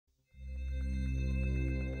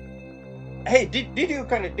Hey, did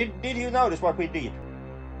you notice what we did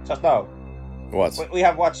just now? What? We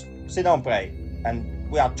have watched Nombre, and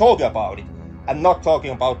we are talking about it, and not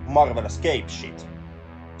talking about Marvel Escape shit.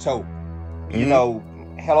 So,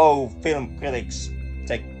 hello, film critics,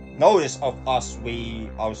 take notice of us. We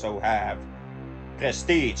also have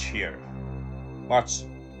prestige here. Much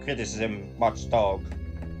criticism, much talk.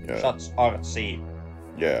 Yeah. Such artsy.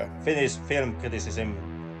 Yeah. Finnish film criticism.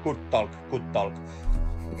 Good talk, good talk.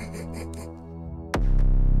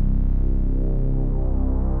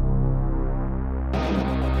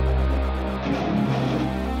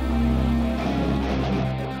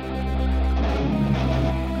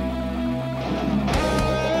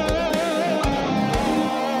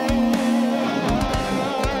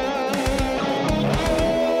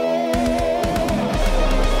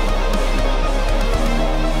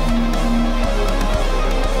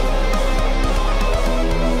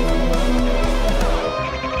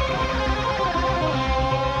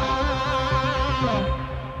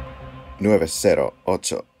 Nueve cero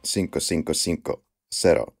ocho cinco cinco cinco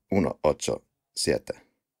cero uno ocho siete.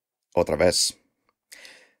 Otra vez.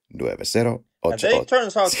 Nueve cero And ocho then it ocho.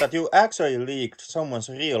 turns out that you actually leaked someone's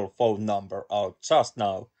real phone number out just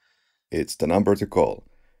now. It's the number to call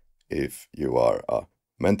if you are a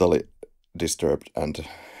mentally disturbed and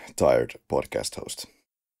tired podcast host.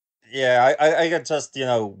 Yeah, I can just,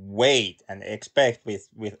 wait and expect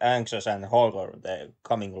with anxious and horror the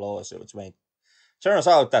coming lawsuits. When it turns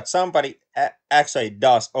out that somebody actually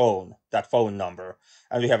does own that phone number,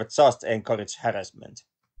 and we have just encouraged harassment.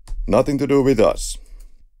 Nothing to do with us.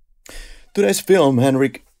 Today's film,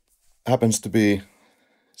 Henrik, happens to be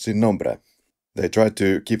Sin Nombre. They tried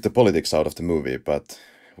to keep the politics out of the movie, but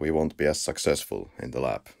we won't be as successful in the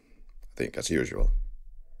lab, I think, as usual.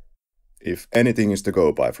 If anything is to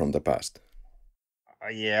go by from the past.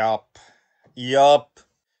 Yup.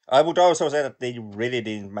 I would also say that they really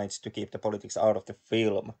didn't manage to keep the politics out of the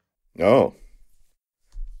film. Oh.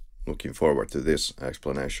 Looking forward to this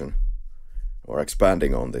explanation. Or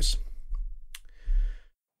expanding on this.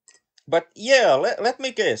 But yeah, let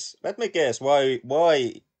me guess. Let me guess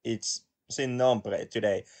why it's Sin Nombre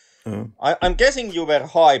today. I'm guessing you were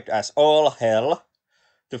hyped as all hell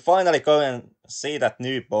to finally go and see that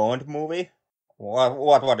new Bond movie.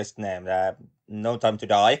 What is the name? No Time to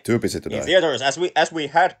Die. Too busy to die. In theaters, as we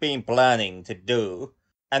had been planning to do.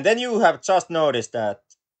 And then you have just noticed that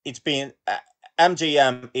it's been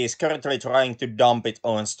MGM is currently trying to dump it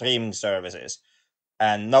on streaming services.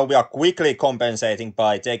 And now we are quickly compensating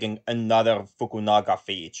by taking another Fukunaga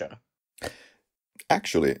feature.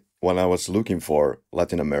 Actually, when I was looking for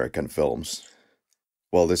Latin American films,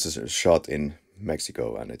 well, this is shot in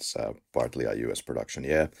Mexico and it's partly a US production,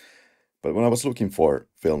 yeah. But when I was looking for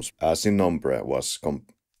films, Sin Nombre was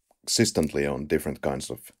consistently on different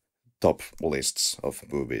kinds of top lists of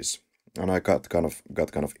movies. And I got kind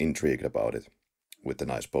of intrigued about it with the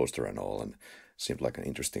nice poster and all, and seemed like an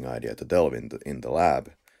interesting idea to delve in the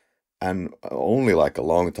lab. And only like a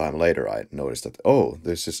long time later, I noticed that, oh,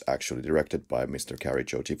 this is actually directed by Mr.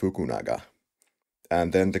 Karijoji Fukunaga.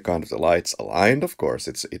 And then the lights aligned, of course.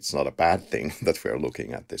 It's not a bad thing that we're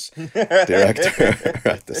looking at this director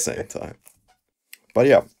at the same time. But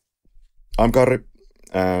yeah, I'm Kari,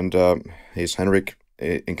 and he's Henrik,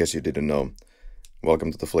 in case you didn't know.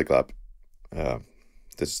 Welcome to the Flick Lab.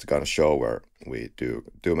 This is the kind of show where we do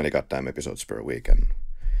too many goddamn episodes per week, and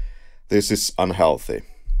this is unhealthy,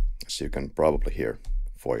 as you can probably hear,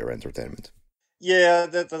 for your entertainment. Yeah,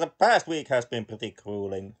 the past week has been pretty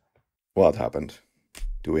grueling. What happened?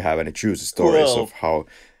 Do we have any juicy stories of how,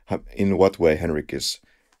 in what way Henrik is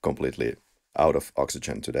completely out of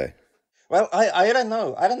oxygen today? Well, I don't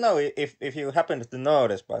know. I don't know if you happened to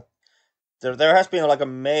notice, but there has been like a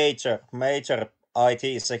major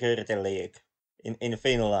IT security leak in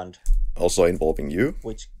Finland. Also involving you?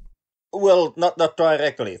 Which, well, not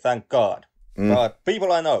directly, thank God. But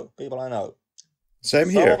people I know. Same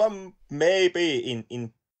here. Some of them may be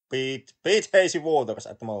in bit hazy waters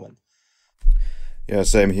at the moment. Yeah,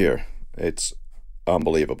 same here. It's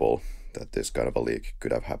unbelievable that this kind of a leak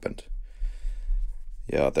could have happened.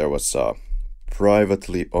 Yeah, there was a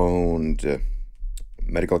privately owned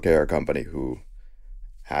medical care company who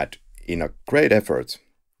had, in a great effort,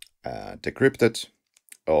 decrypted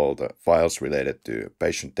all the files related to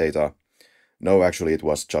patient data. No, actually, it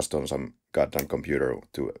was just on some goddamn computer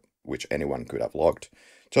to which anyone could have logged,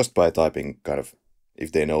 just by typing kind of,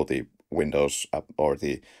 if they know the Windows or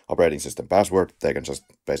the operating system password, they can just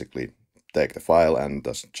basically take the file and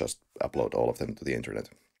just upload all of them to the internet,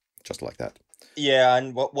 just like that. Yeah,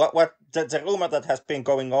 and what the rumor that has been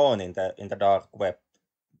going on in the dark web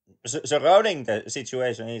surrounding the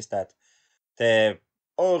situation is that The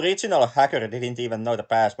original hacker didn't even know the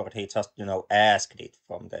password. He just, asked it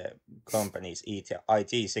from the company's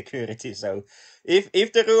IT security. So if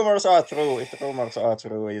the rumors are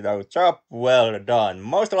true, job well done.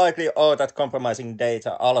 Most likely all that compromising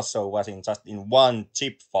data also was in just in one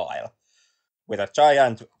zip file with a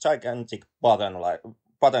gigantic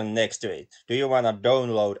button next to it. Do you want to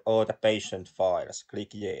download all the patient files?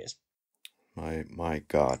 Click yes. My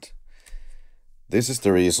God. This is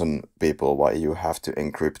the reason, people, why you have to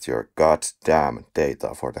encrypt your goddamn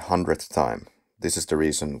data for the 100th time. This is the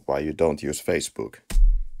reason why you don't use Facebook.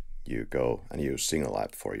 You go and use Signal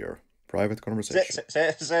app for your private conversation.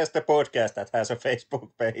 Says the podcast that has a Facebook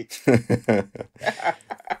page.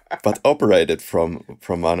 But operated from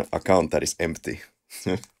an account that is empty.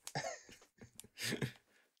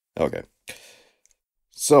 Okay.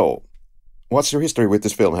 So, what's your history with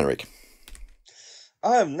this film, Henrik?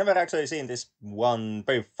 I've never actually seen this one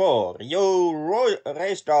before. You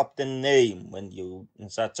raised up the name when you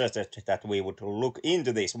suggested that we would look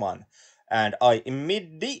into this one. And I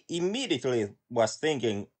immediately was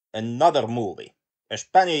thinking another movie. A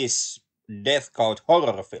Spanish death cult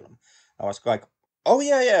horror film. I was like, oh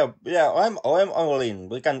yeah, I'm all in.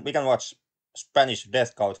 We can watch Spanish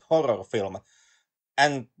death cult horror film.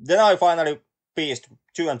 And then I finally pieced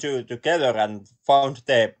two and two together and found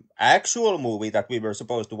the actual movie that we were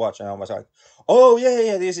supposed to watch, and I was like, oh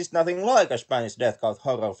yeah, this is nothing like a Spanish death cult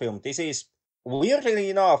horror film. This is, weirdly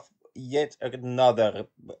enough, yet another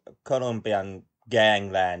Colombian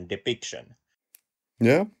gangland depiction.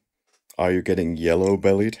 Yeah? Are you getting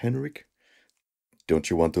yellow-bellied, Henrik? Don't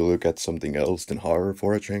you want to look at something else than horror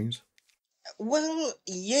for a change? Well,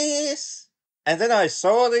 yes. And then I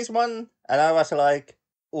saw this one, and I was like,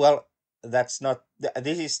 well, this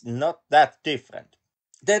is not that different.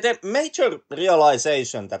 The major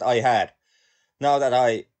realization that I had now that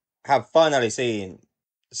I have finally seen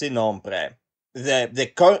Nombre,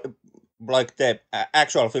 the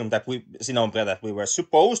actual film that Nombre that we were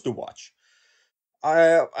supposed to watch,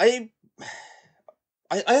 I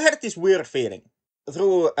had this weird feeling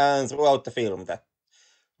throughout the film that,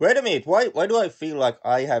 wait a minute, why do I feel like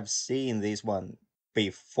I have seen this one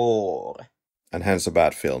before? And hence a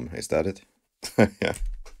bad film, is that it? Yeah.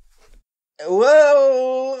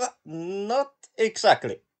 Well, not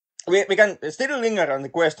exactly. We can still linger on the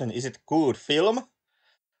question, is it a good film?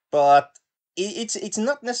 But it's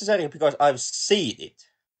not necessarily because I've seen it,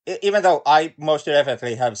 even though I most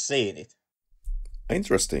definitely have seen it.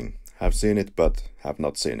 Interesting. Have seen it, but have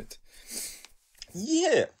not seen it.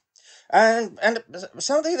 Yeah, and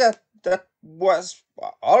something that was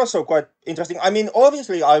also quite interesting. I mean,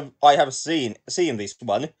 obviously, I have seen this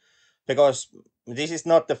one because this is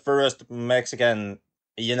not the first Mexican.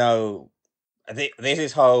 This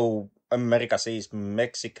is how America sees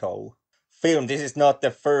Mexico film. This is not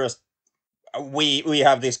the first. We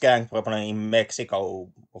have this gang problem in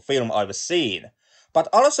Mexico film I've seen, but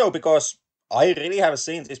also because I really have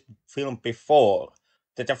seen this film before.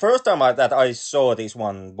 The first time that I saw this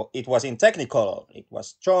one, it was in Technicolor. It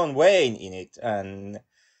was John Wayne in it, and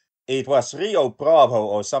it was Rio Bravo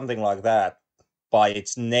or something like that by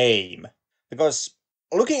its name. Because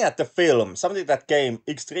looking at the film, something that came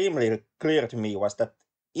extremely clear to me was that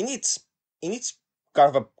in its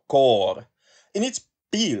kind of a core, in its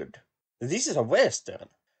build, this is a western.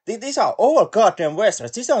 These are all goddamn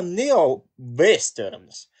westerns. These are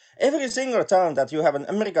neo-westerns. Every single time that you have an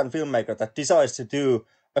American filmmaker that decides to do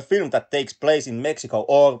a film that takes place in Mexico,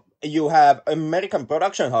 or you have American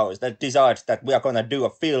production house that decides that we are gonna do a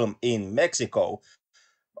film in Mexico,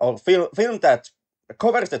 or film that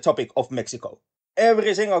covers the topic of Mexico.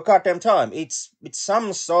 Every single goddamn time, it's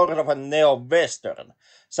some sort of a neo-western.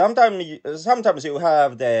 Sometimes you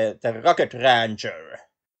have the Rocket Ranger,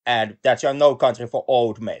 and that's your No Country for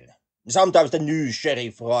Old Men. Sometimes the new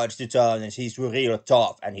sheriff rides to town and he's real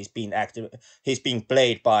tough, and he's being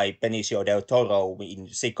played by Benicio del Toro in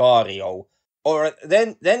Sicario. Or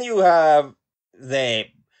then you have the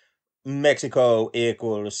Mexico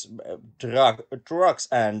equals drugs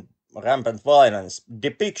and rampant violence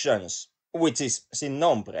depictions, which is Sin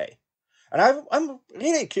Nombre. And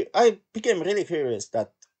I became really curious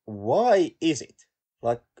that why is it?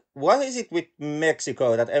 Like, what is it with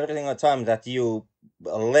Mexico that every single time that you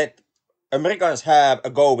let Americans have a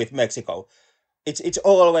go with Mexico, it's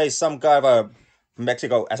always some kind of a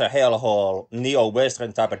Mexico as a hellhole,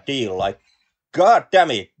 neo-Western type of deal. Like, god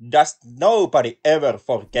damn it, does nobody ever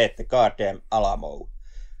forget the goddamn Alamo?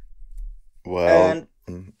 Well,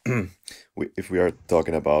 And if we are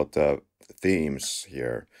talking about themes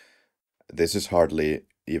here, this is hardly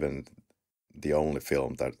even the only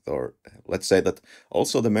film that, or let's say that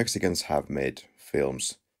also the Mexicans have made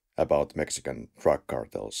films about Mexican drug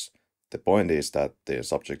cartels. The point is that the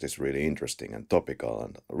subject is really interesting and topical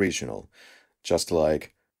and regional, just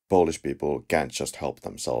like Polish people can't just help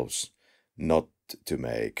themselves not to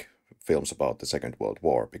make films about the Second World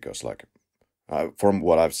War because, like, from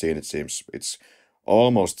what I've seen, it seems it's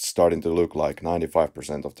almost starting to look like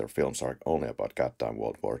 95% of their films are only about goddamn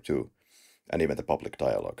World War II, and even the public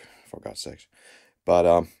dialogue, for God's sakes.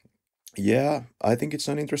 But yeah, I think it's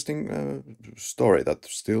an interesting story that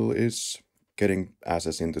still is getting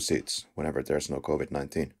asses into seats whenever there's no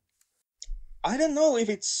COVID-19. I don't know if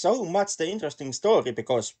it's so much the interesting story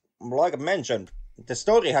because, like I mentioned, the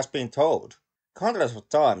story has been told countless of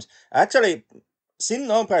times. Actually, Sin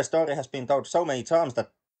Nombre story has been told so many times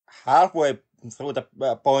that halfway through the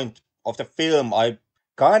point of the film, I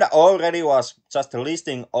kind of already was just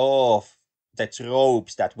listing off the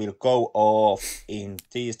tropes that will go off in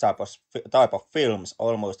these type of films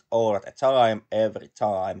almost all the time, every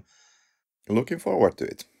time. Looking forward to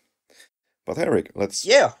it. But Henrik, let's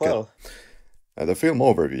Yeah, get well, the film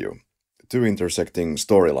overview. Two intersecting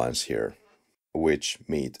storylines here, which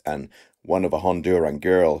meet, and one of a Honduran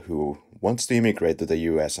girl who wants to immigrate to the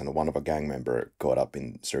US and one of a gang member caught up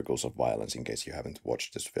in circles of violence, in case you haven't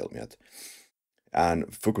watched this film yet. And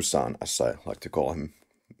Fukusan, as I like to call him,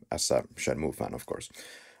 as a Shenmue fan, of course.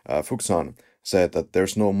 Fukusan said that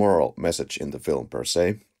there's no moral message in the film per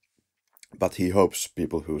se, but he hopes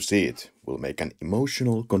people who see it will make an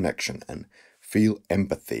emotional connection and feel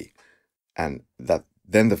empathy, and that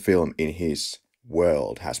then the film in his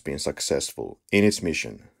world has been successful in its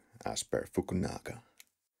mission, as per Fukunaga.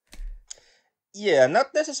 yeah,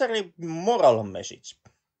 not necessarily moral message.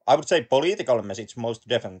 I would say political message most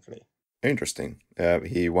definitely. Interesting.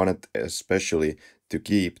 He wanted especially to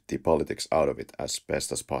keep the politics out of it as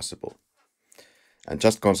best as possible. And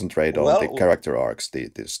just concentrate on the Well, character arcs,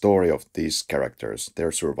 the story of these characters,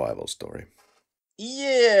 their survival story.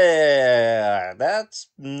 yeah, that's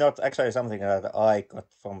not actually something that I got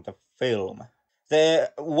from the film.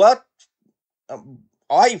 The what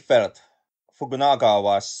I felt Fukunaga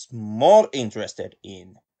was more interested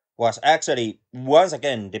in was actually once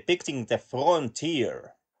again depicting the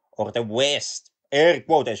frontier or the West, air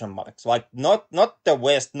quotation marks, like not the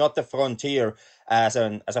West, not the frontier as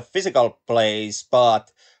a physical place,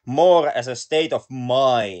 but more as a state of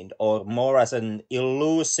mind or more as an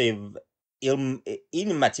elusive,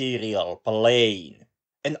 immaterial plane,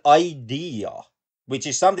 an idea, which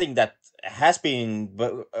is something that has been,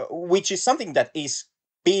 which is something that is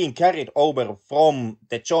being carried over from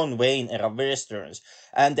the John Wayne era westerns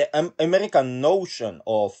and the American notion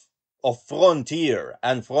of frontier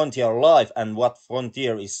and frontier life and what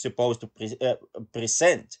frontier is supposed to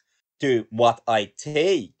present to what I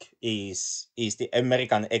take is the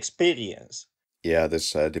American experience. Yeah,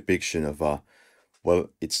 this depiction of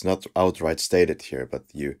well, it's not outright stated here, but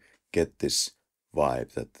you get this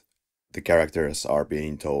vibe that the characters are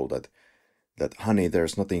being told that honey,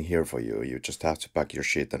 there's nothing here for you. You just have to pack your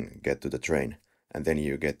shit and get to the train. And then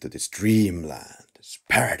you get to this dreamland, this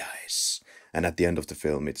paradise. And at the end of the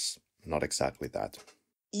film, it's not exactly that.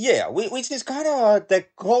 Yeah, which is kind of the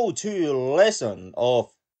go-to lesson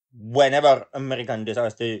of whenever American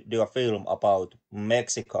decides to do a film about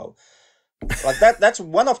Mexico. Like that's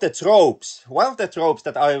one of the tropes. One of the tropes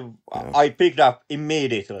that Yeah. I picked up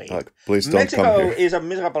immediately. Like, please don't come Mexico here. is a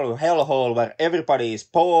miserable hellhole where everybody is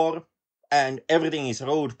poor and everything is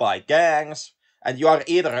ruled by gangs, and you are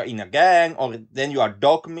either in a gang or then you are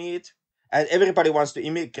dog meat. And everybody wants to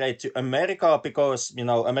immigrate to America because, you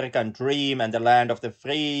know, American dream and the land of the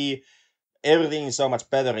free, everything is so much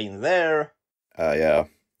better in there. Yeah,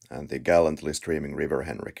 and the gallantly streaming River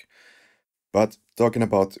Henrik. But talking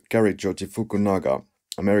about Cary Joji Fukunaga,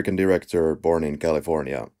 American director born in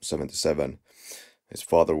California, 77. His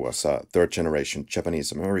father was a third generation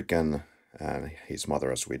Japanese American and his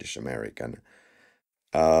mother a Swedish American.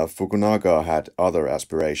 Fukunaga had other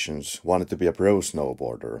aspirations, wanted to be a pro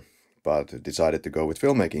snowboarder, but decided to go with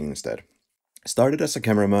filmmaking instead. Started as a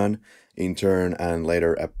cameraman, intern, and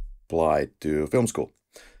later applied to film school,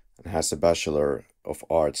 and has a Bachelor of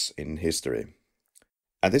Arts in History.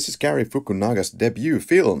 And this is Cary Fukunaga's debut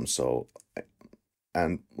film,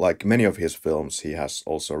 and like many of his films, he has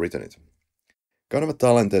also written it. Kind of a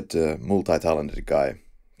talented, multi-talented guy,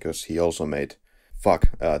 because he also made,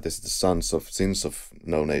 this is the Sins of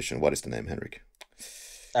No Nation. What is the name, Henrik?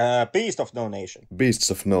 Beast of No Nation. Beasts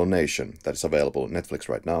of No Nation, that is available on Netflix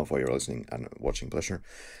right now for your listening and watching pleasure.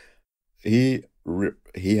 He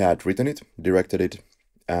had written it, directed it,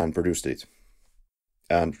 and produced it.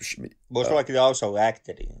 And Most likely also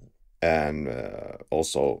acted in. and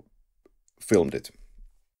also filmed it.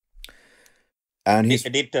 And he's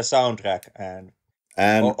Did the soundtrack and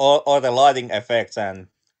and all the lighting effects and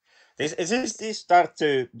this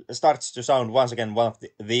starts to sound once again one of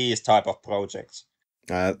these type of projects.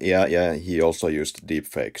 yeah, he also used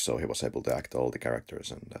deepfake, so he was able to act all the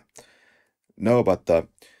characters. And no, but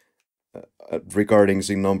regarding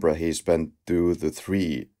Nombre, he spent 2 to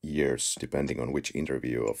 3 years, depending on which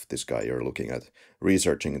interview of this guy you're looking at,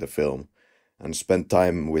 researching the film, and spent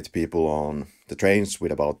time with people on the trains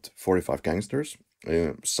with about 45 gangsters,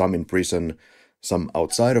 some in prison, some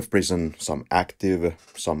outside of prison, some active,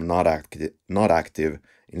 some not active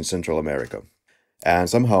in Central America. And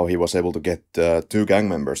somehow he was able to get 2 gang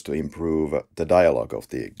members to improve the dialogue of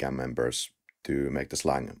the gang members to make the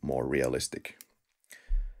slang more realistic.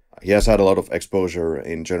 He has had a lot of exposure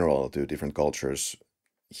in general to different cultures.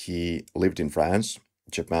 He lived in France,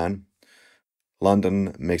 Japan,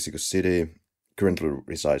 London, Mexico City, currently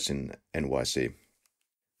resides in NYC,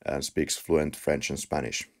 and speaks fluent French and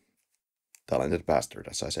Spanish. Talented bastard,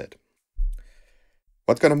 as I said.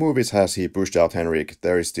 What kind of movies has he pushed out, Henrik?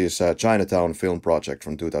 There is this Chinatown film project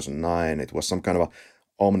from 2009. It was some kind of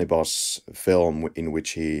a omnibus film in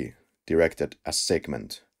which he directed a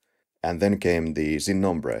segment. And then came the Sin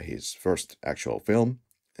Nombre, his first actual film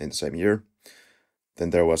in the same year. Then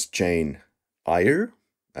there was Jane Eyre,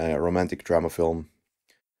 a romantic drama film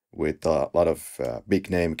with a lot of big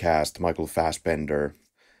name cast, Michael Fassbender,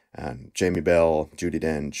 and Jamie Bell, Judi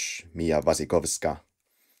Dench, Mia Wasikowska.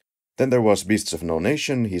 Then there was Beasts of No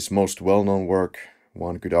Nation, his most well-known work,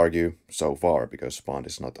 one could argue, so far, because Bond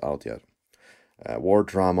is not out yet. War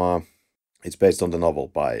drama. It's based on the novel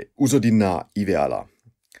by Uzodinna Iweala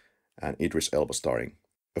and Idris Elba starring.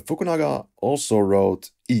 Fukunaga also wrote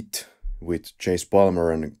It with Chase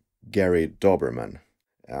Palmer and Gary Doberman.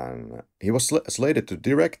 And he was slated to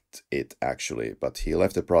direct it, actually, but he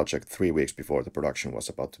left the project 3 weeks before the production was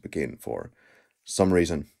about to begin for some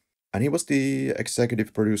reason. And he was the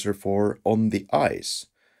executive producer for On the Ice,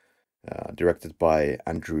 directed by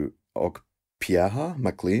Andrew Okpieha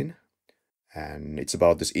McLean. And it's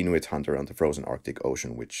about this Inuit hunter on the frozen Arctic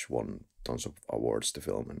Ocean, which won tons of awards, the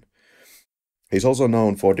film. And he's also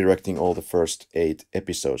known for directing all the first 8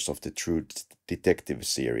 episodes of the True Detective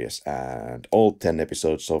series and all 10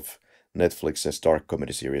 episodes of Netflix's dark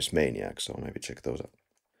comedy series Maniac, so maybe check those out.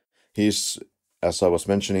 He's, as I was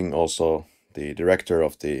mentioning, also the director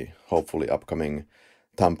of the hopefully upcoming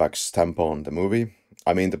Tampax Tampon, the movie.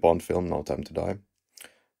 I mean the Bond film, No Time to Die.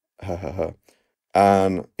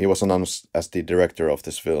 And he was announced as the director of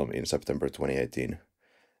this film in September 2018,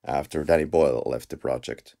 after Danny Boyle left the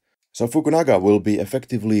project. So Fukunaga will be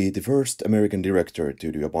effectively the first American director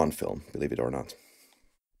to do a Bond film, believe it or not.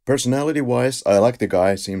 Personality-wise, I like the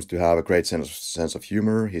guy, seems to have a great sense of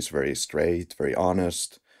humor, he's very straight, very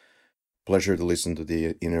honest. Pleasure to listen to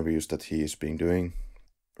the interviews that he's been doing.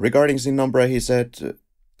 Regarding Sin Nombre, he said to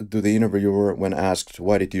the interviewer when asked,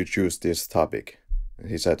 "Why did you choose this topic?"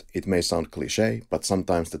 He said, "It may sound cliché, but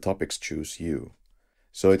sometimes the topics choose you."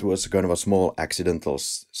 So it was kind of a small accidental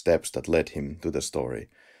steps that led him to the story.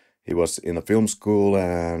 He was in a film school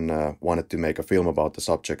and wanted to make a film about the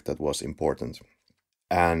subject that was important.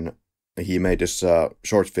 And he made this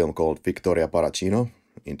short film called Victoria Paracino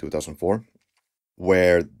in 2004,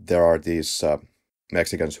 where there are these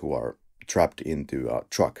Mexicans who are trapped into a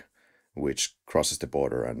truck which crosses the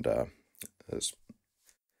border, and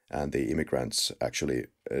the immigrants actually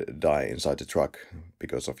die inside the truck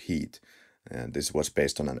because of heat. And this was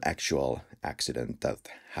based on an actual accident that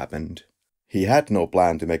happened. He had no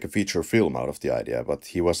plan to make a feature film out of the idea, but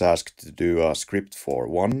he was asked to do a script for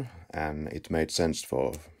one, and it made sense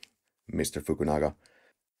for Mr. Fukunaga.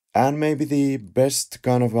 And maybe the best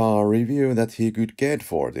kind of review that he could get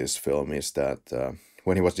for this film is that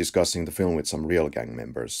when he was discussing the film with some real gang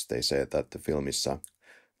members, they said that the film is a,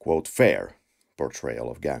 quote, fair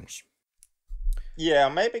portrayal of gangs. Yeah,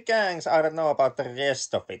 maybe gangs. I don't know about the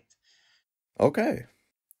rest of it. Okay.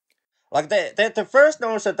 Like the first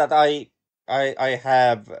notion that I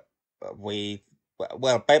have with,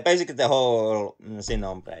 well, basically the whole Sin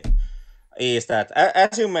Nombre is that,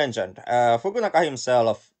 as you mentioned, Fukunaga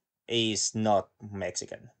himself is not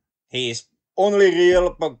Mexican. He's only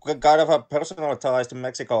real kind of a personal ties to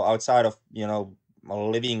Mexico outside of,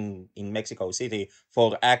 living in Mexico City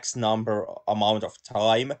for X number amount of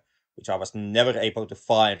time, which I was never able to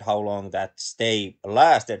find how long that stay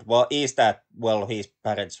lasted. Well, is that, well, his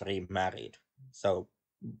parents remarried. So,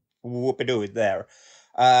 whoop-a-do it there.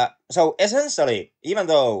 So essentially, even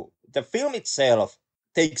though the film itself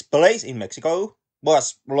takes place in Mexico,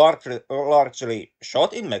 was largely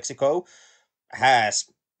shot in Mexico, has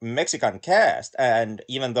Mexican cast, and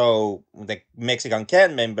even though the Mexican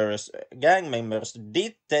gang members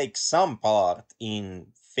did take some part in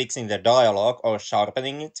fixing the dialogue or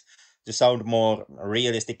sharpening it to sound more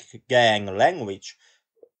realistic gang language,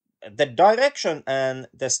 the direction and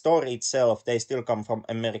the story itself, they still come from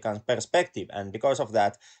American perspective, and because of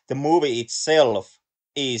that, the movie itself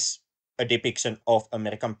is a depiction of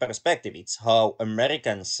American perspective. It's how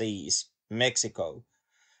American sees Mexico.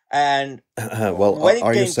 And Well, when it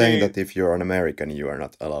are you came saying to, that if you're an American, you are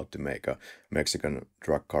not allowed to make a Mexican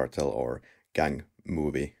drug cartel or gang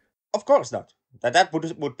movie? of course not. That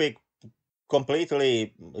would be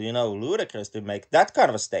completely, ludicrous to make that kind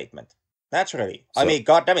of a statement. Naturally. I So, mean,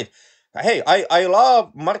 god damn it. Hey, I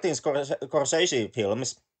love Martin Scorsese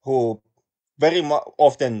films, who very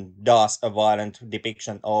often does a violent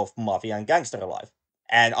depiction of mafia and gangster life.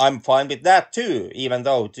 And I'm fine with that too, even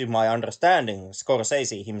though, to my understanding,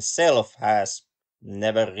 Scorsese himself has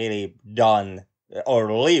never really done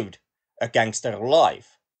or lived a gangster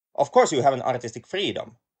life. Of course, you have an artistic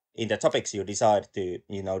freedom in the topics you decide to,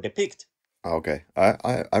 depict. okay,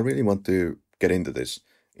 I really want to get into this,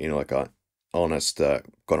 like a honest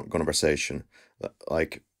conversation.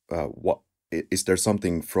 Like, what is there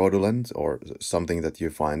something fraudulent or something that you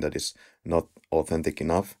find that is not authentic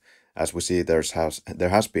enough? As we see, there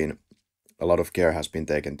has been a lot of care has been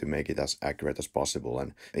taken to make it as accurate as possible,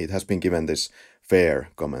 and it has been given this fair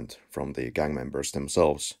comment from the gang members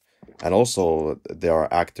themselves. And also, there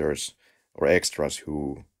are actors or extras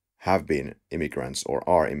who have been immigrants or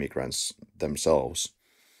are immigrants themselves.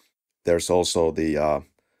 There's also the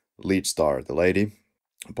lead star, the lady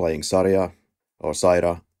playing Saria or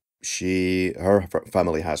Saira. Her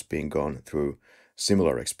family has been gone through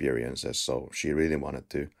similar experiences, so she really wanted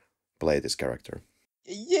to play this character.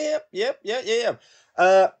 Yep.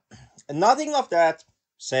 Nothing of that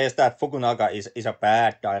says that Fukunaga is a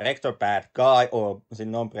bad director, bad guy, or the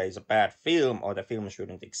Nombre is a bad film, or the film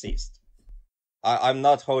shouldn't exist. I'm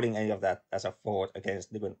not holding any of that as a fault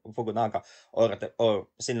against Fukunaga or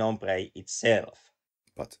Sinombre itself.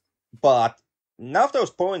 But But none of those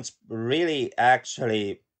points really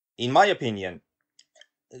actually, in my opinion,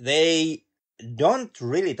 they don't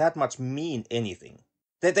really that much mean anything.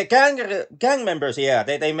 The gang members, yeah,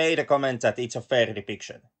 they made a comment that it's a fair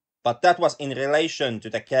depiction, but that was in relation to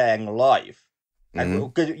the gang life,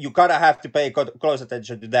 and you gotta have to pay close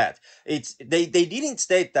attention to that. They didn't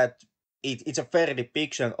state that it's a fair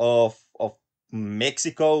depiction of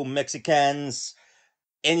Mexico, Mexicans,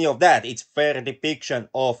 any of that. It's fair depiction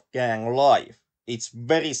of gang life. It's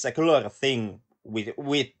very secular thing with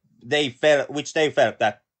which they felt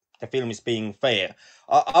that the film is being fair.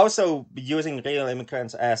 Also, using real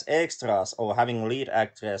immigrants as extras or having lead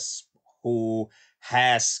actress who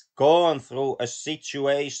has gone through a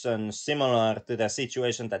situation similar to the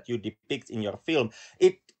situation that you depict in your film,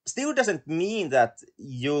 it still doesn't mean that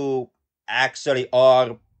you actually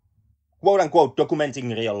are quote unquote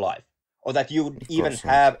documenting real life, or that you of even course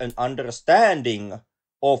not. have an understanding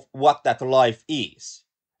of what that life is.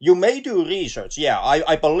 You may do research. Yeah,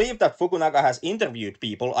 I believe that Fukunaga has interviewed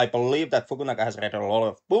people. I believe that Fukunaga has read a lot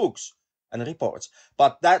of books and reports.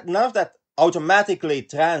 But that none of that automatically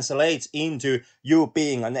translates into you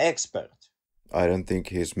being an expert. I don't think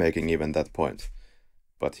he's making even that point,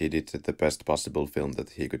 but he did the best possible film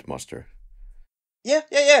that he could muster.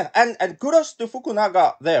 Yeah. And kudos to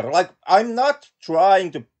Fukunaga there. Like, I'm not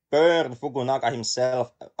trying to burn Fukunaga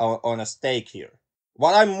himself on a stake here.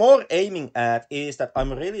 What I'm more aiming at is that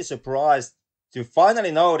I'm really surprised to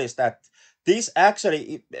finally notice that this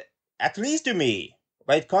actually, at least to me,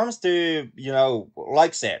 when it comes to,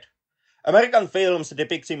 like said, American films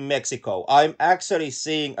depicting Mexico, I'm actually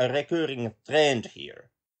seeing a recurring trend here.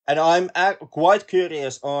 And I'm quite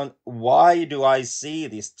curious on why do I see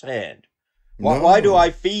this trend? Why do No,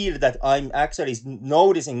 I feel that I'm actually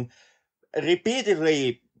noticing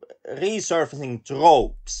repeatedly resurfacing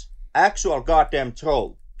tropes, actual goddamn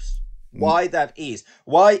tropes? n- Why that is?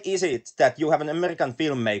 Why is it that you have an American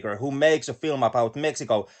filmmaker who makes a film about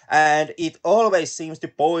Mexico and it always seems to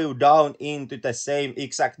boil down into the same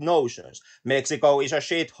exact notions? Mexico is a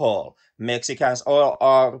shithole. Mexicans all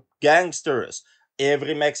are gangsters.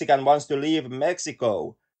 Every Mexican wants to leave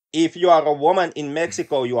Mexico. If you are a woman in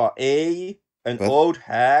Mexico, you are an but old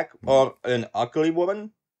hag or an ugly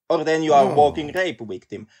woman, or then you are a walking no, rape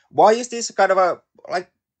victim. Why is this kind of a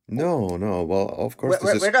like? no. Well, of course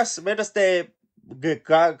this is. Where does the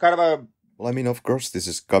kind of a Well, I mean, of course this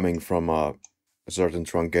is coming from a certain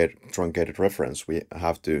truncated reference. We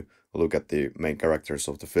have to look at the main characters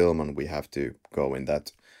of the film, and we have to go in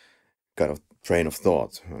that kind of train of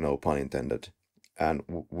thought. No pun intended. And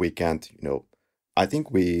we can't, I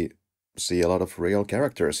think we see a lot of real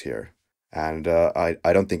characters here. And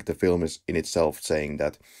I don't think the film is in itself saying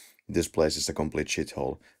that this place is a complete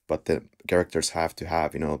shithole, but the characters have to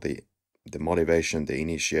have, the motivation, the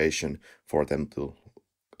initiation for them to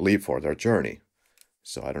leave for their journey.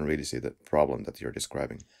 So I don't really see the problem that you're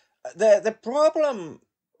describing. The problem,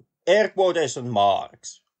 air quotation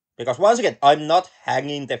marks, because once again, I'm not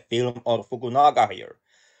hanging the film or Fukunaga here,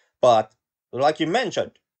 but like you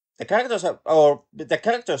mentioned, the characters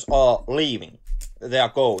are leaving, they are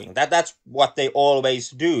going. That's what they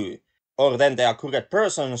always do, or then they are correct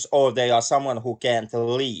persons, or they are someone who can't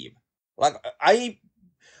leave. Like I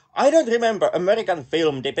don't remember American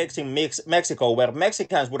film depicting Mexico where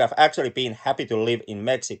Mexicans would have actually been happy to live in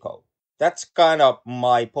Mexico. That's kind of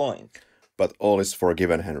my point. But all is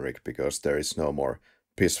forgiven, Henrik, because there is no more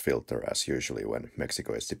piss filter as usually when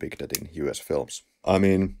Mexico is depicted in US films. I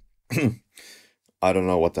mean, I don't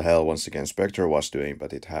know what the hell once again Spectre was doing,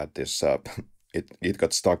 but it had this it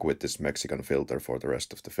got stuck with this Mexican filter for the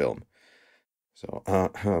rest of the film. So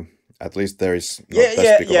at least there is Yeah, not that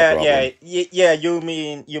yeah, big of a yeah, yeah, problem. yeah.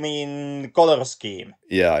 You mean color scheme?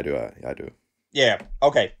 Yeah, I do. I do. Yeah.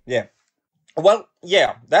 Okay. Yeah. Well,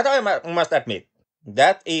 yeah. That I must admit,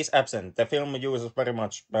 that is absent. The film uses very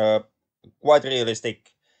much quite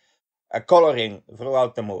realistic coloring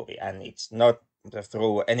throughout the movie, and it's not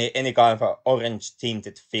through any kind of orange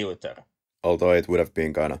tinted filter. Although it would have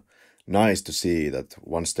been kind of nice to see that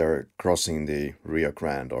once they're crossing the Rio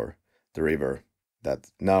Grande or the river, that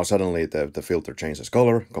now suddenly the filter changes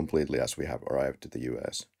color completely as we have arrived to the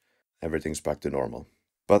US. Everything's back to normal.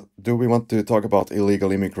 But do we want to talk about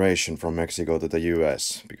illegal immigration from Mexico to the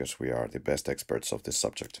US? Because we are the best experts of this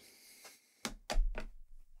subject.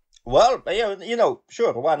 Well,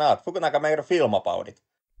 sure, why not? Fukunaga made a film about it.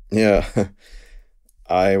 Yeah,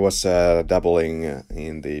 I was dabbling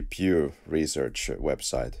in the Pew Research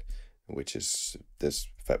website, which is this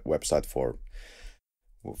website for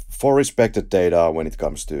respected data when it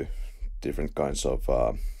comes to different kinds of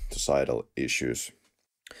societal issues.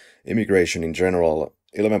 Immigration in general,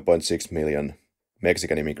 11.6 million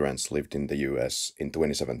Mexican immigrants lived in the US in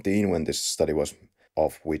 2017 when this study was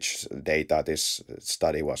of which data this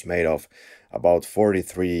study was made of. About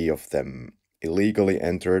 43 of them illegally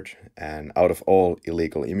entered, and out of all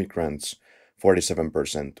illegal immigrants,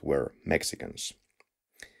 47% were Mexicans.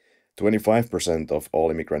 25% of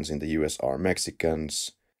all immigrants in the US are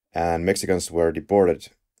Mexicans, and Mexicans were deported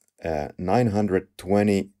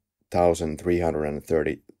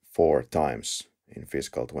 920,334 times in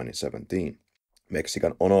fiscal 2017.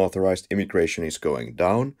 Mexican unauthorized immigration is going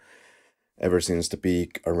down ever since the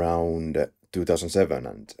peak around 2007,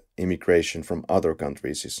 and immigration from other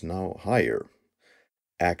countries is now higher.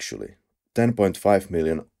 Actually, 10.5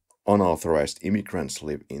 million unauthorized immigrants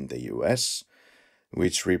live in the US,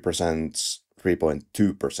 which represents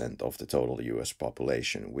 3.2% of the total US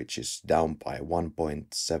population, which is down by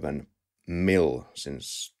 1.7 mil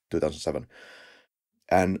since 2007.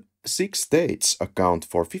 And 6 states account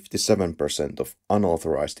for 57% of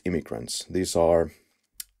unauthorized immigrants. These are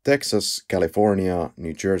Texas, California,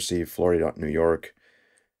 New Jersey, Florida, New York,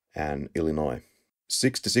 and Illinois.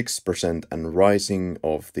 66% and rising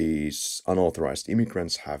of these unauthorized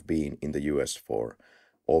immigrants have been in the US for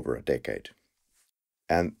over a decade.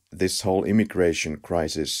 And this whole immigration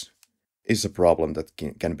crisis is a problem that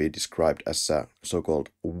can be described as a so-called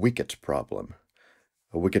wicked problem.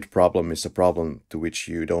 A wicked problem is a problem to which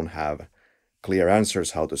you don't have clear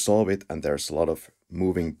answers how to solve it, and there's a lot of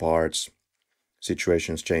moving parts.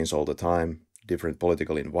 Situations change all the time, different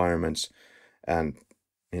political environments, and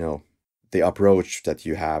the approach that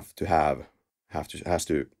you have to has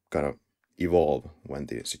to kind of evolve when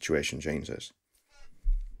the situation changes.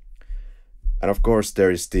 And of course,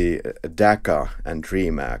 there is the DACA and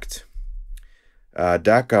DREAM Act.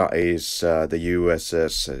 DACA is the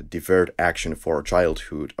US's Deferred Action for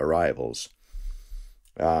Childhood Arrivals.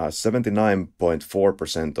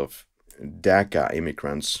 79.4% of DACA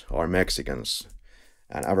immigrants are Mexicans,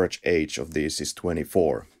 and average age of these is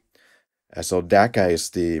 24. So DACA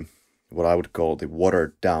is what I would call the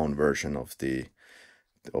watered down version of the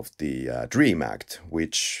DREAM Act,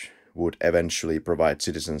 which would eventually provide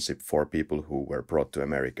citizenship for people who were brought to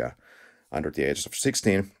America under the age of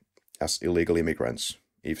 16 as illegal immigrants,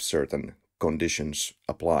 if certain conditions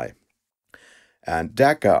apply. And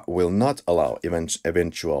DACA will not allow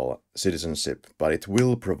eventual citizenship, but it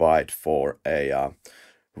will provide for a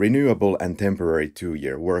renewable and temporary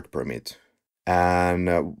 2-year work permit.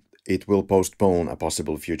 And it will postpone a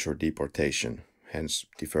possible future deportation, hence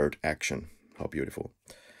deferred action. How beautiful.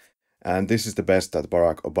 And this is the best that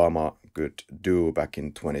Barack Obama could do back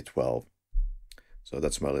in 2012. So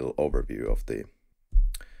that's my little overview of the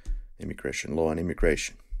immigration law and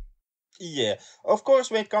immigration. Yeah, of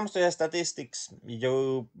course, when it comes to the statistics,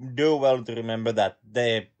 you do well to remember that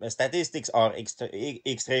the statistics are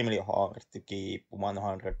extremely hard to keep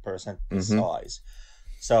 100% precise.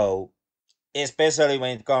 So, especially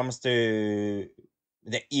when it comes to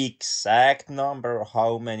the exact number,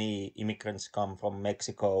 how many immigrants come from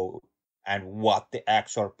Mexico and what the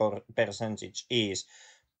actual percentage is,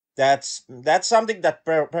 that's something that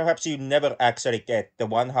perhaps you never actually get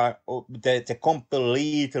the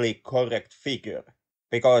completely correct figure,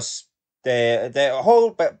 because the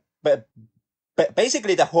whole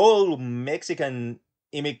basically the whole Mexican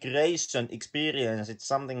immigration experience, it's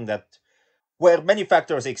something that where many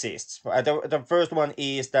factors exist. The first one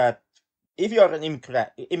is that if you are an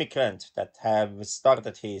immigrant that have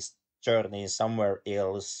started his journey somewhere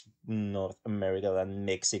else, North America than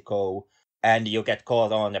Mexico, and you get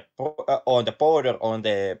caught on the border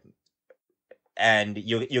and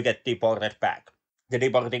you get deported back. The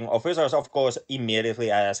deporting officers, of course, immediately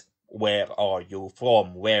ask, where are you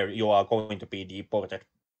from, where you are going to be deported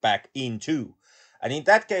back into. And in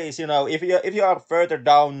that case, if you are further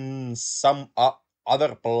down some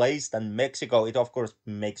other place than Mexico, it of course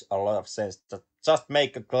makes a lot of sense to just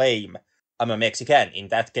make a claim, I'm a Mexican. In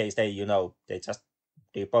that case, they just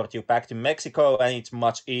deport you back to Mexico, and it's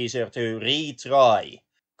much easier to retry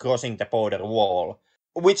crossing the border wall,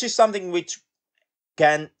 which is something which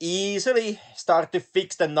can easily start to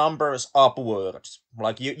fix the numbers upwards.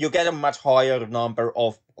 Like you get a much higher number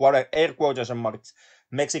of air quotation marks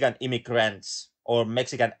Mexican immigrants or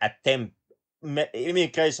Mexican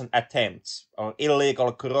immigration attempts or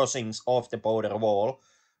illegal crossings of the border wall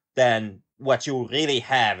than what you really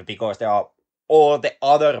have, because there are all the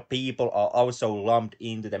other people are also lumped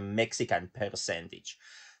into the Mexican percentage.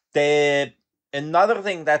 The Another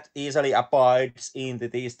thing that easily abides into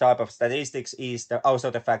these type of statistics is also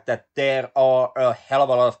the fact that there are a hell of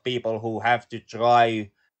a lot of people who have to try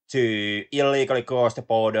to illegally cross the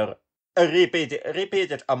border a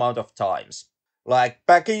repeated amount of times. Like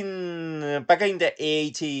back in the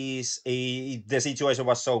 80s, the situation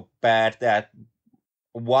was so bad that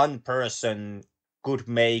one person could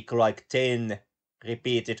make like 10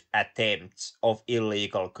 repeated attempts of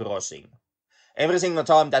illegal crossing. Every single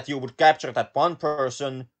time that you would capture that one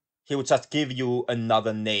person, he would just give you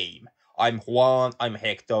another name. I'm Juan, I'm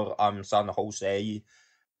Hector, I'm San Jose.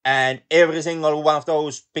 And every single one of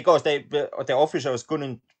those, because the officers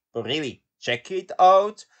couldn't really check it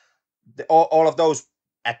out, all of those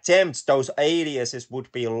attempts, those aliases would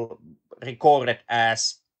be recorded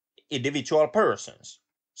as individual persons.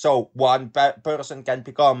 So one person can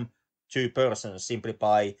become two persons simply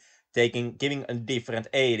by giving a different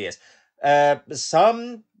alias.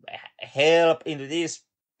 Some help into this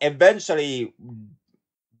eventually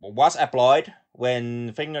was applied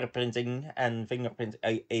when fingerprinting and fingerprint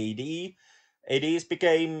ADs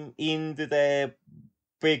became into the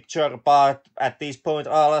picture, but at this point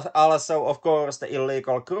also, of course, the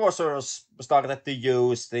illegal crossers started to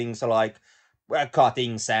use things like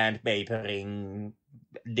cutting, sandpapering,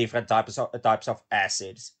 different types of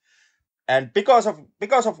acids. And because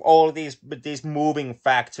of all these moving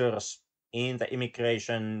factors in the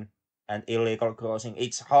immigration and illegal crossing,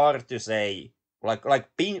 it's hard to say with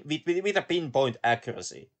a pinpoint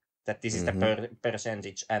accuracy that this is the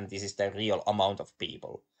percentage and this is the real amount of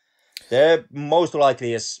people. The most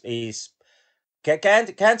likely is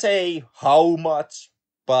can't say how much,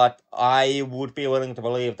 but I would be willing to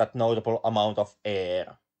believe that notable amount of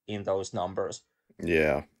air in those numbers.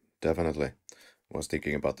 Yeah, definitely. Was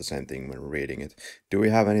thinking about the same thing when reading it. Do we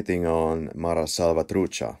have anything on Mara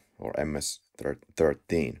Salvatrucha or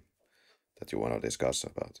MS-13 that you want to discuss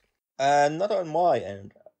about? Not on my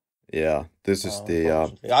end. Yeah, this is the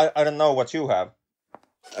Unfortunately, I don't know what you have.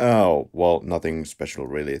 oh, well, nothing special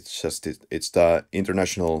really. It's just it's the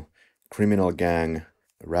international criminal gang,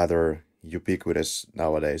 rather ubiquitous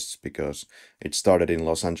nowadays because it started in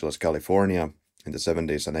Los Angeles, California in the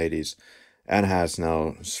 70s and 80s and has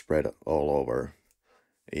now spread all over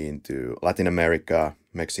into Latin America,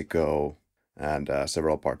 Mexico, and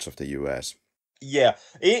several parts of the US. Yeah,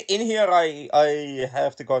 in here I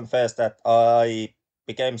have to confess that I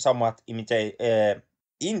became somewhat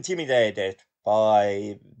intimidated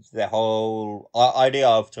by the whole idea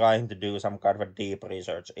of trying to do some kind of a deep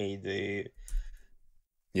research into.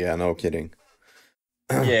 Yeah, no kidding.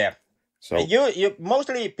 Yeah. So You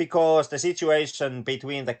mostly because the situation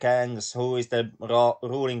between the gangs, who is the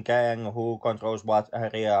ruling gang, who controls what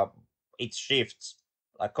area, it shifts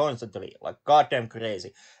like constantly, like goddamn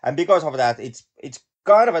crazy. And because of that, it's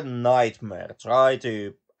kind of a nightmare try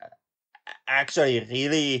to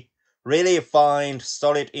actually really find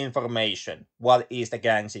solid information. What is the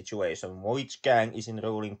gang situation? Which gang is in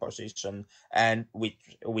ruling position, and with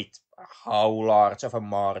how large of a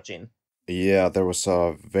margin? Yeah, there was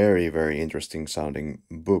a very, very interesting sounding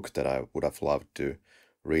book that I would have loved to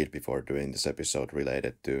read before doing this episode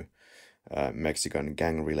related to Mexican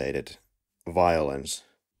gang related violence.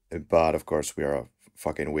 But of course, we are a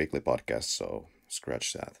fucking weekly podcast, so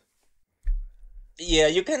scratch that. Yeah,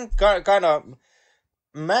 you can kind of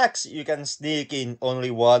max. You can sneak in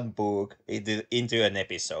only one book into an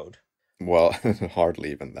episode. Well,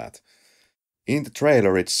 hardly even that. In the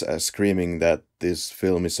trailer, it's screaming that this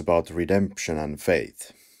film is about redemption and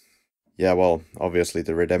faith. Yeah, well, obviously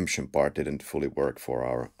the redemption part didn't fully work for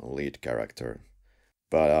our lead character.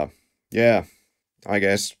 But yeah, I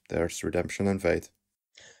guess there's redemption and faith.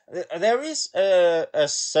 There is a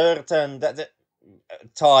certain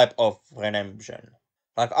type of redemption.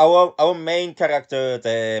 Like our main character,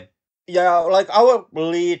 like our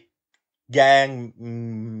lead gang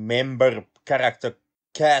member character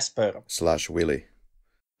Casper Slash Willy.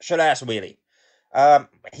 slash Willy.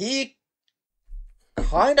 He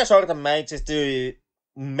kind of sort of manages to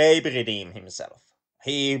maybe redeem himself.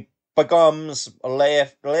 He becomes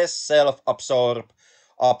less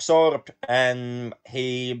absorbed, and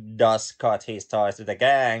he does cut his ties to the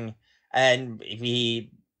gang, and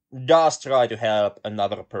he does try to help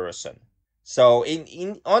another person. So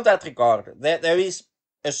in on that regard, there is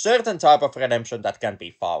a certain type of redemption that can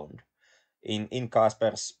be found in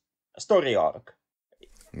Casper's story arc.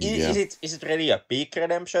 Yeah. Is it really a big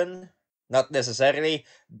redemption? Not necessarily.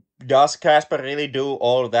 Does Casper really do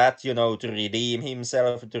all that, to redeem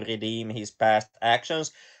himself, to redeem his past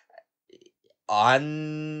actions?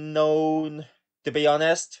 Unknown, to be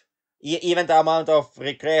honest. Even the amount of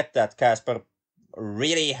regret that Casper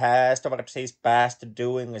really has towards his past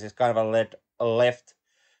doings is kind of left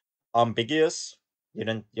ambiguous. You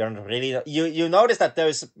don't really you notice that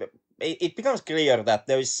it becomes clear that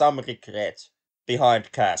there is some regret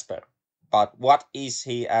behind Casper, but what is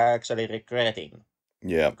he actually regretting?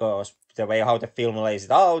 Yeah. Because the way how the film lays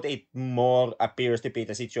it out, it more appears to be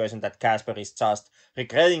the situation that Casper is just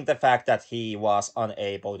regretting the fact that he was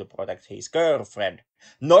unable to protect his girlfriend.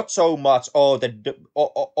 Not so much all the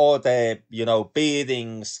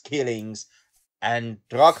beatings, killings, and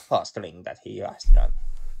drug hustling that he has done.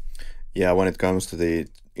 Yeah, when it comes to the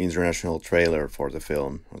international trailer for the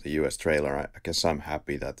film, or the US trailer, I guess I'm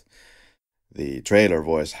happy that the trailer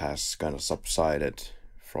voice has kind of subsided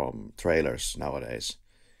from trailers nowadays.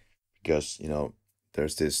 Because,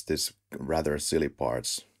 there's this rather silly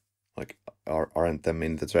parts, like, aren't them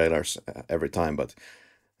in the trailers every time, but,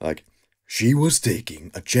 like, she was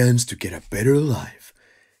taking a chance to get a better life.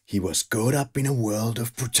 He was caught up in a world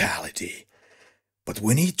of brutality. But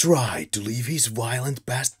when he tried to leave his violent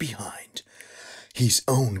past behind, his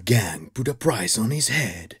own gang put a price on his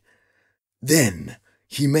head. Then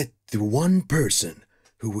he met the one person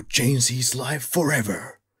who would change his life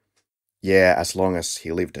forever. Yeah, as long as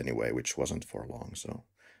he lived anyway, which wasn't for long,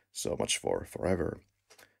 so much for forever.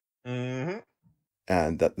 Mm-hmm.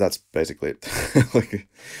 And that's basically it. Like,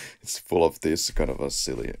 it's full of this kind of a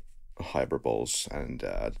silly hyperboles, and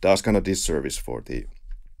does kind of disservice for the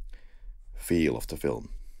feel of the film.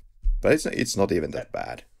 But it's not even that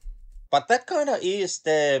bad. But that kind of is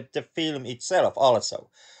the film itself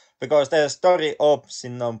also. Because the story of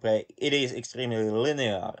Sin Nombre, it is extremely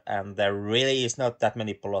linear, and there really is not that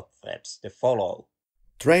many plot threads to follow.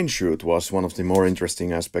 Train shoot was one of the more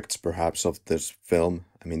interesting aspects, perhaps, of this film.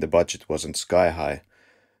 I mean, the budget wasn't sky high.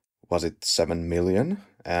 Was it 7 million?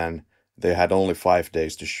 And they had only 5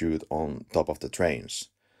 days to shoot on top of the trains.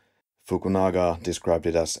 Fukunaga described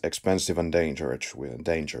it as expensive and dangerous,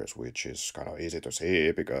 which is kind of easy to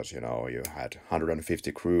see because, you had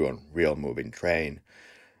 150 crew on real moving train.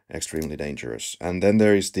 Extremely dangerous. And then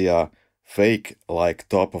there is the fake like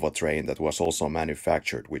top of a train that was also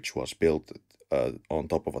manufactured, which was built on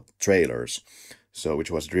top of trailers, so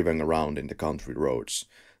which was driven around in the country roads,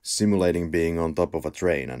 simulating being on top of a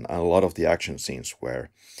train. And a lot of the action scenes where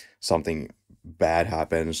something bad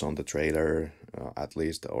happens on the trailer, at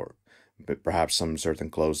least, or perhaps some certain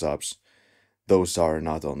close-ups, those are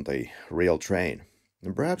not on the real train.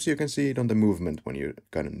 And perhaps you can see it on the movement when you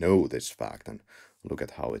kind of know this fact and look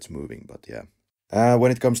at how it's moving, but yeah.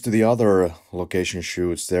 When it comes to the other location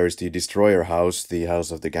shoots, there is the Destroyer House, the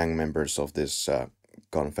house of the gang members of this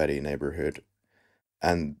confetti neighborhood.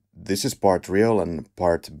 And this is part real and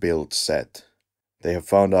part built set. They have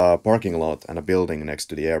found a parking lot and a building next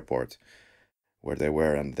to the airport where they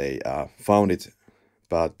were, and they found it,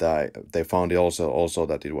 but they found it also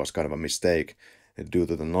that it was kind of a mistake. due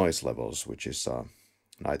to the noise levels, which is a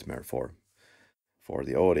nightmare for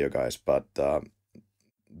the audio guys. But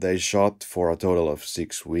they shot for a total of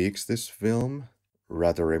 6 weeks this film.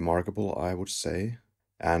 Rather remarkable, I would say.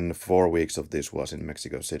 And 4 weeks of this was in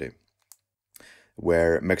Mexico City,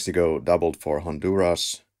 where Mexico doubled for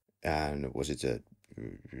Honduras, and was it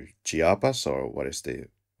Chiapas, or what is the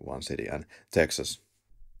one city, and Texas.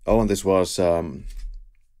 Oh, and this was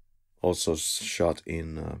also shot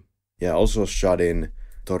in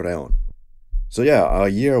Torreon. So yeah, a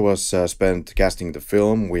year was spent casting the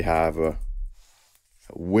film. We have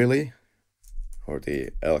Willie, or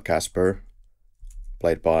the El Casper,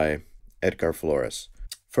 played by Edgar Flores.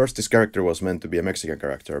 First, this character was meant to be a Mexican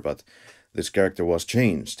character, but this character was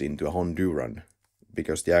changed into a Honduran,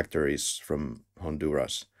 because the actor is from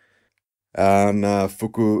Honduras. And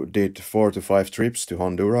Fuku did 4 to 5 trips to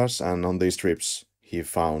Honduras, and on these trips he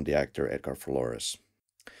found the actor Edgar Flores.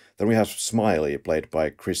 Then we have Smiley, played by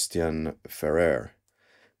Christian Ferrer.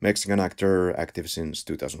 Mexican actor, active since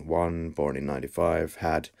 2001, born in 95,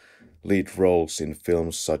 had lead roles in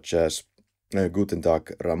films such as Guten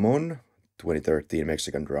Tag Ramon, 2013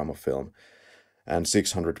 Mexican drama film, and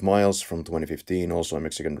 600 Miles from 2015, also a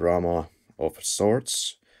Mexican drama of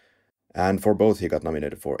sorts. And for both he got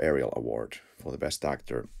nominated for Ariel Award for the Best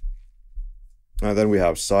Actor. And then we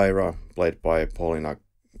have Zaira, played by Paulina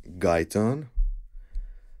Gaitan,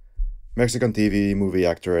 Mexican TV movie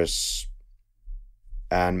actress,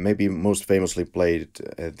 and maybe most famously played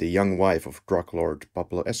the young wife of drug lord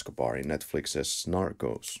Pablo Escobar in Netflix's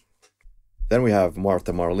Narcos. Then we have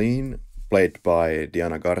Martha Marlene, played by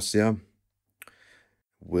Diana Garcia,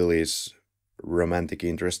 Willie's romantic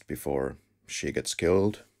interest before she gets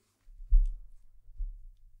killed.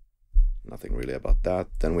 Nothing really about that.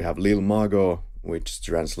 Then we have Lil Mago, which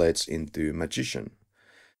translates into magician,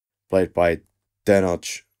 played by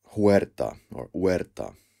Tenoch Huerta, or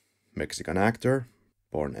Huerta, Mexican actor,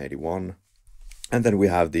 born 81. And then we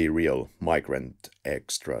have the real migrant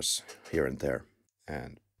extras here and there.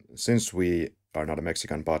 And since we are not a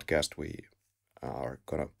Mexican podcast, we are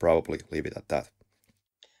gonna probably leave it at that.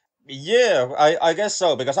 Yeah, I guess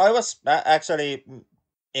so, because I was actually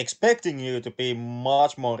expecting you to be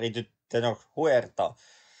much more into Tenor Huerta.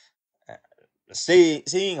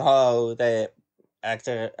 Seeing how the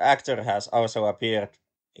actor has also appeared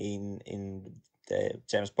in the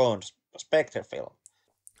James Bond Spectre film.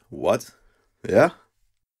 What? Yeah?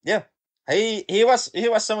 Yeah. He was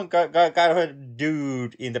some kind of a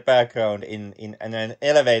dude in the background in an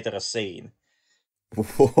elevator scene.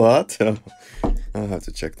 What? I'll have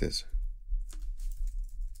to check this.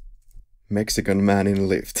 Mexican man in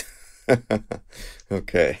lift.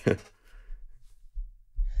 Okay.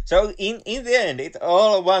 So in the end, it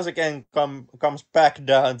all once again comes back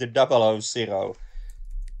down to 000.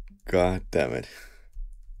 God damn it.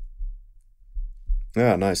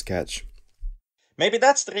 Yeah, nice catch. Maybe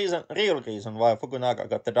that's the real reason why Fukunaga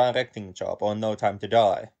got the directing job on No Time to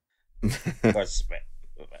Die. Because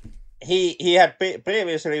he had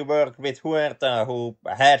previously worked with Huerta, who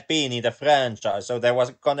had been in the franchise, so there was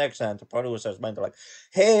a connection. The producers went like,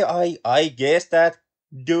 hey, I guess that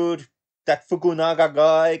dude, that Fukunaga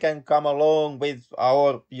guy can come along with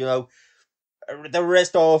our, the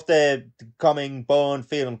rest of the coming Bond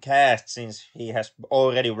film cast, since he has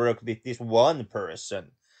already worked with this one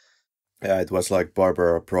person. Yeah, it was like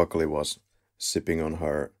Barbara Broccoli was sipping on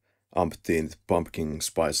her umpteenth pumpkin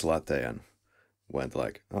spice latte and went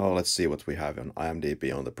like, oh, let's see what we have on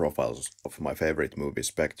IMDb on the profiles of my favorite movie,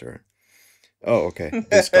 Spectre. Oh, okay,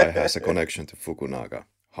 this guy has a connection to Fukunaga.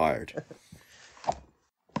 Hired.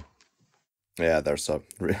 Yeah, there's a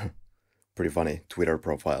pretty funny Twitter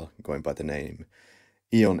profile going by the name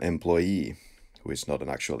Eon Employee, who is not an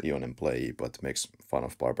actual Eon employee, but makes fun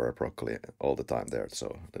of Barbara Broccoli all the time there, so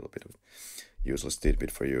a little bit of useless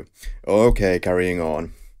tidbit for you. Okay, carrying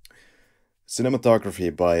on.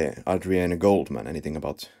 Cinematography by Adrienne Goldman. Anything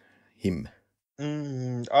about him?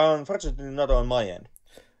 Unfortunately, not on my end.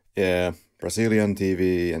 Yeah, Brazilian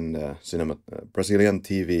TV and Brazilian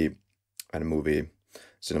TV and movie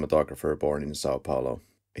cinematographer born in Sao Paulo.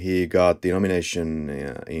 He got the nomination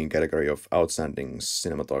in category of Outstanding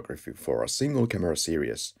Cinematography for a single camera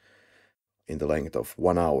series in the length of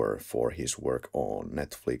 1 hour for his work on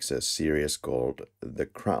Netflix's series called The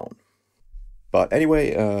Crown. But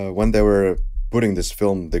anyway, when they were putting this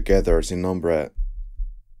film together, Sin Nombre,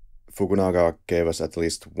 Fukunaga gave us at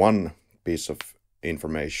least one piece of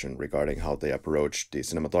information regarding how they approached the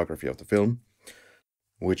cinematography of the film,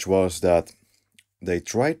 which was that they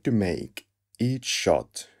tried to make each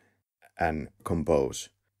shot and compose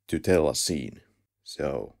to tell a scene.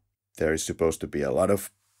 So there is supposed to be a lot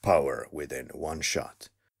of power within one shot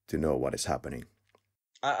to know what is happening.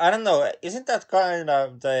 I don't know. Isn't that kind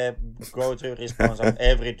of the go-to response of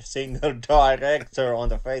every single director on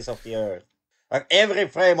the face of the earth? Like every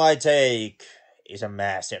frame I take is a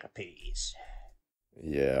masterpiece.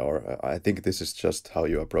 Yeah, or I think this is just how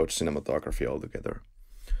you approach cinematography altogether.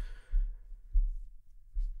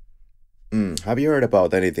 Have you heard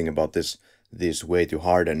about anything about this way to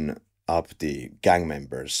harden up the gang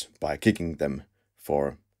members by kicking them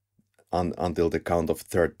for until the count of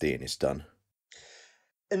 13 is done?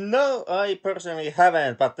 No, I personally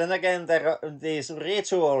haven't. But then again, there are these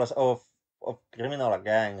rituals of criminal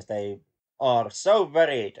gangs. They are so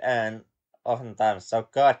varied and oftentimes so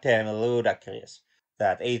goddamn ludicrous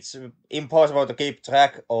that it's impossible to keep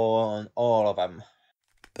track on all of them.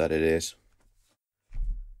 That it is.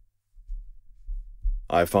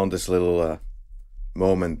 I found this little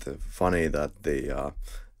moment funny that the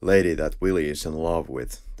lady that Willie is in love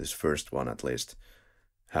with, this first one at least,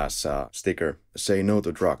 has a sticker "Say no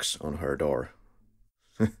to drugs" on her door.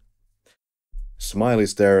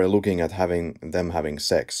 Smiley's there looking at having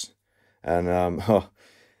sex, and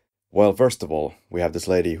well, first of all, we have this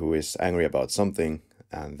lady who is angry about something,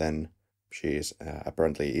 and then she is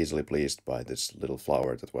apparently easily pleased by this little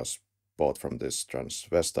flower that was bought from this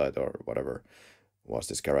transvestite or whatever was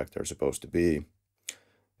this character supposed to be.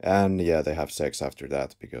 And yeah, they have sex after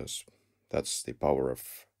that because that's the power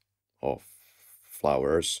of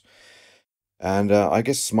flowers. And I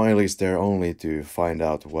guess Smiley's there only to find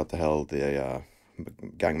out what the hell the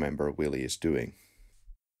gang member Willie is doing.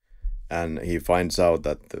 And he finds out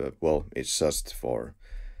that, well, it's just for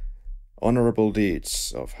honorable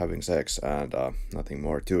deeds of having sex and nothing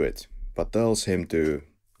more to it. But tells him to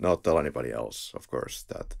not tell anybody else, of course,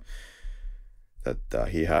 that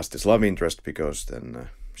he has this love interest because then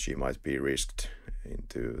she might be risked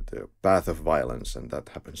into the path of violence, and that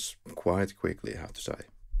happens quite quickly, I have to say.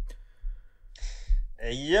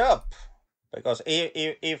 Yup. Because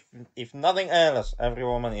if nothing else, every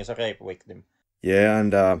woman is a rape victim. Yeah,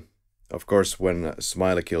 and of course, when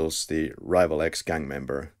Smiley kills the rival ex-gang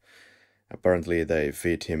member, apparently they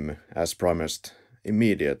feed him, as promised,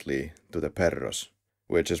 immediately to the perros,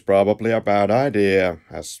 which is probably a bad idea,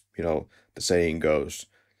 as, the saying goes.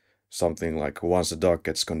 Something like once a dog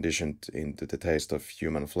gets conditioned into the taste of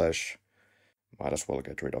human flesh, might as well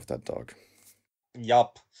get rid of that dog.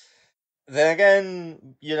 Yup. Then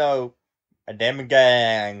again, them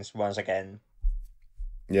gangs once again.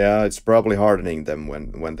 Yeah, it's probably hardening them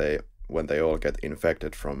when they all get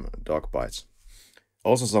infected from dog bites.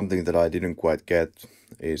 Also, something that I didn't quite get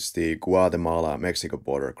is the Guatemala-Mexico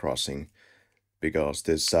border crossing, because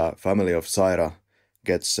this family of Zaira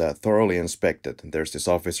gets thoroughly inspected. There's this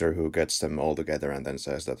officer who gets them all together and then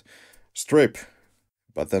says that, strip!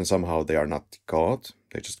 But then somehow they are not caught,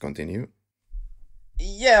 they just continue.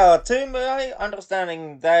 Yeah, to my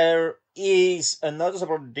understanding, there is a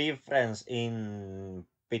noticeable difference in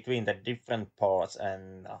between the different parts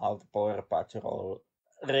and how the border patrol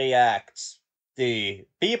reacts. The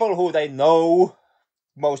people who they know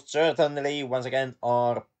most certainly, once again,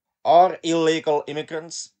 are illegal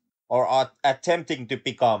immigrants or are attempting to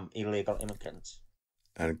become illegal immigrants.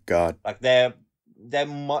 And God, Like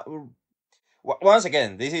once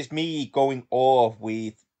again, this is me going off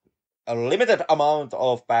with a limited amount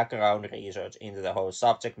of background research into the whole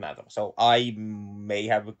subject matter, so I may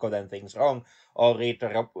have gotten things wrong or read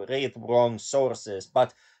wrong sources.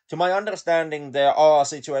 But to my understanding, there are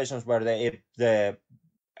situations where the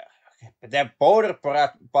border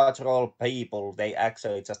patrol people, they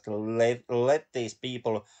actually just let these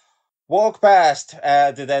people walk past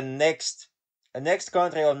to the next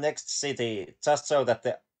country or next city, just so that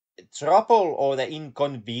the trouble or the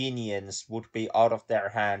inconvenience would be out of their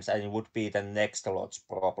hands and it would be the next lot's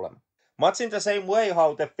problem. Much in the same way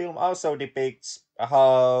how the film also depicts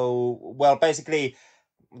how, well, basically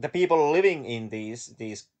the people living in these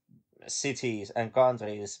cities and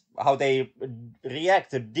countries, how they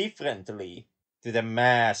react differently to the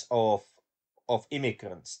mass of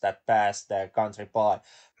immigrants that pass their country by.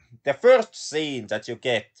 The first scene that you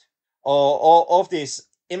get of this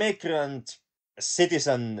immigrant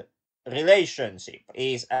citizen relationship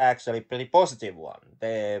is actually a pretty positive one.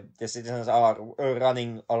 The citizens are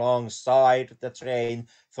running alongside the train,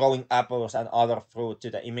 throwing apples and other fruit to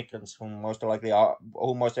the immigrants who most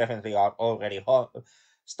definitely are already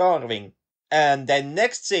starving. And the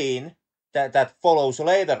next scene that follows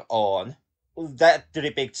later on, that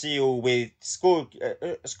depicts you with school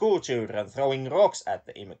children throwing rocks at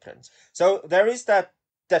the immigrants. So there is that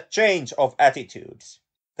change of attitudes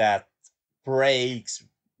that breaks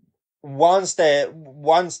once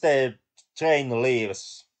the train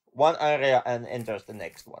leaves one area and enters the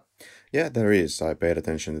next one. Yeah, there is. I paid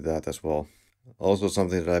attention to that as well. Also,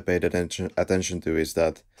 something that I paid attention to is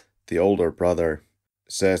that the older brother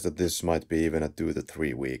says that this might be even a 2 to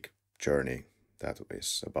 3 week journey that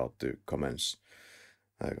is about to commence.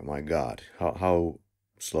 Like, oh my God, how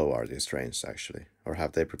slow are these trains actually? Or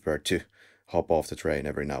have they prepared to hop off the train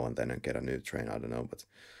every now and then and get a new train? I don't know, but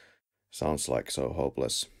sounds like so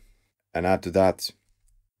hopeless. And add to that,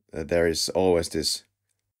 there is always this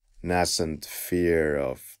nascent fear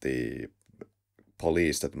of the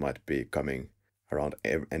police that might be coming around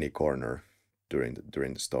any corner during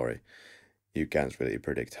the story. You can't really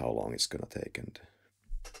predict how long it's gonna take,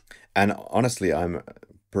 and honestly, I'm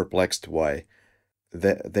perplexed why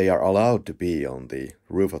they are allowed to be on the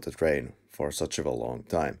roof of the train for such a long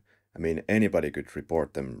time. I mean, anybody could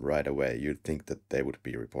report them right away. You'd think that they would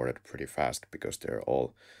be reported pretty fast because they're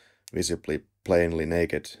all visibly plainly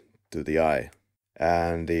naked to the eye.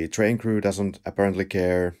 And the train crew doesn't apparently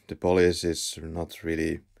care. The police is not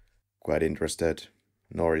really quite interested,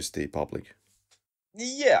 nor is the public.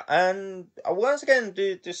 Yeah, and once again,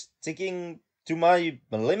 to sticking to my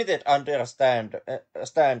limited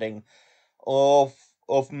understanding of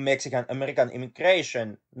Mexican American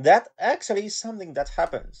immigration, that actually is something that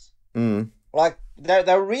happens. Mm. Like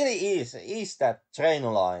there really is that train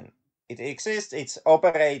line. It exists. It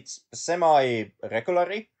operates semi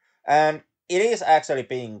regularly, and it is actually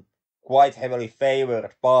being quite heavily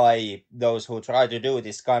favored by those who try to do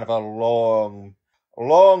this kind of a long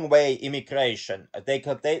way immigration. They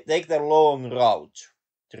could take the long route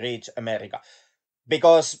to reach America,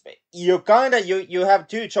 because you have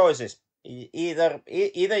two choices. Either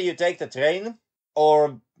you take the train,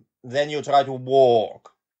 or then you try to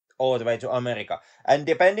walk all the way to America. And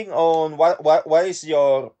depending on what is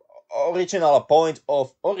your original point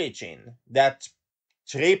of origin, that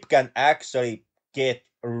trip can actually get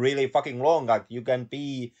really fucking long. Like you can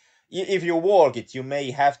be, if you walk it, you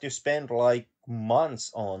may have to spend like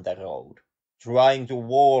months on the road trying to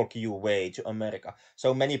walk your way to America.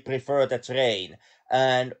 So many prefer the train.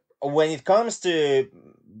 And when it comes to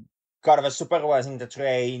kind of supervising the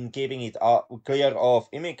train, keeping it clear of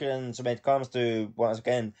immigrants, when it comes to, once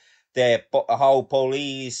again, how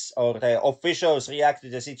police or the officials react to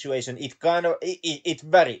the situation, it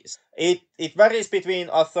varies. It varies between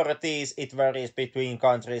authorities, it varies between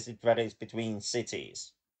countries, it varies between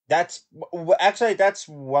cities. That's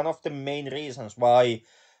one of the main reasons why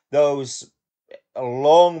those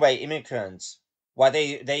long way immigrants, why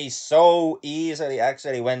they so easily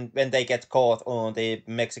actually, when they get caught on the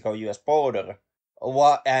Mexico-US border,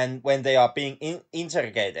 and when they are being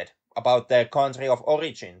interrogated about their country of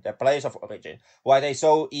origin, their place of origin, why they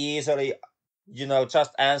so easily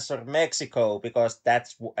just answer Mexico, because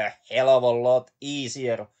that's a hell of a lot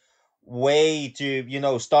easier way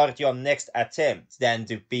to start your next attempt than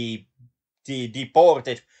to be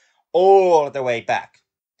deported all the way back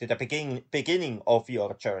to the beginning of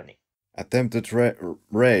your journey. Attempted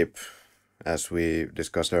rape, as we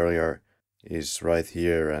discussed earlier, is right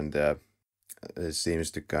here, and it seems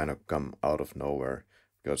to kind of come out of nowhere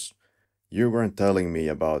because you weren't telling me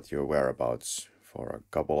about your whereabouts for a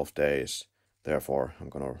couple of days. Therefore, I'm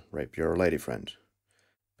gonna rape your lady friend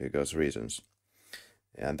because reasons.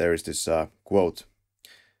 And there is this quote: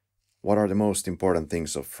 "What are the most important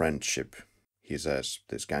things of friendship?" He says,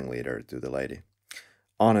 this gang leader, to the lady.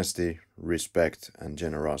 "Honesty, respect, and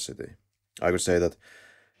generosity." I could say that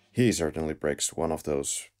he certainly breaks one of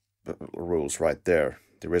those rules right there,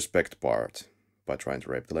 the respect part, by trying to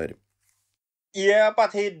rape the lady. Yeah,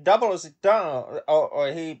 but he doubles it down, or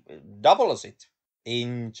he doubles it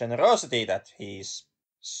in generosity that he's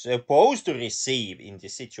supposed to receive in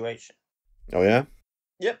this situation. Oh yeah?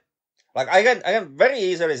 Yep. Like I can very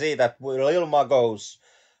easily see that Lil Mago's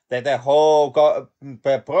that the whole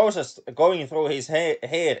process going through his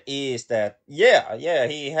head is that, yeah,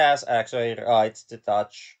 he has actually rights to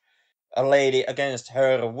touch a lady against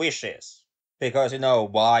her wishes, because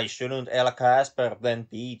why shouldn't El Casper then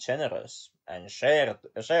be generous and share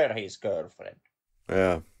his girlfriend?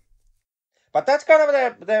 Yeah. But that's kind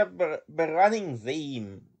of the running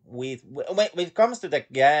theme when it comes to the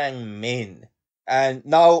gang men. And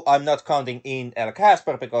now I'm not counting in El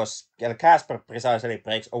Casper, because El Casper precisely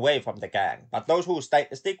breaks away from the gang. But those who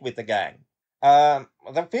stick with the gang.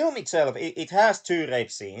 The film itself, it has two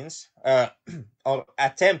rape scenes, or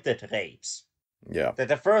attempted rapes. Yeah.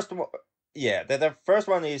 The first one, yeah, the first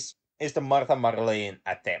one is the Martha Marlene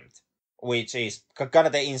attempt, which is kind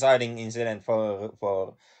of the inciting incident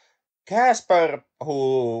for Casper,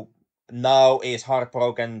 who now is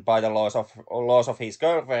heartbroken by the loss of his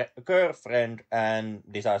girlfriend and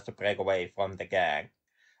decides to break away from the gang.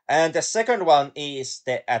 And the second one is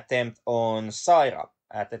the attempt on Syra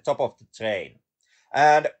at the top of the train.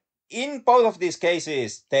 And in both of these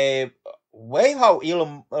cases, the way how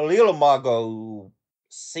Lil Mago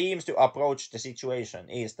seems to approach the situation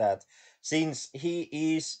is that since he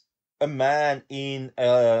is a man in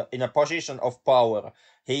a position of power,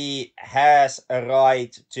 he has a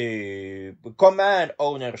right to command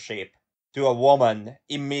ownership to a woman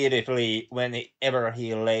immediately whenever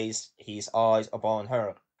he lays his eyes upon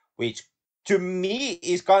her, which to me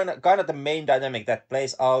is kind of the main dynamic that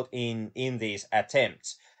plays out in these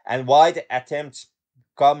attempts, and why the attempts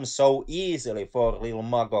come so easily for Lil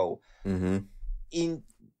Mago. Mm-hmm. In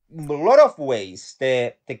a lot of ways,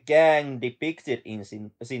 the gang depicted in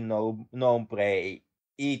Nombre,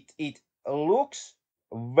 it looks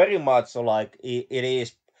very much like it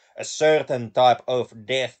is a certain type of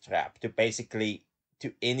death trap to basically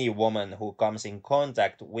to any woman who comes in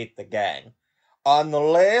contact with the gang,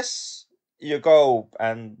 unless you go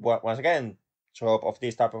and once again trope of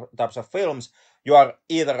these types of films, you are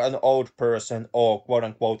either an old person or quote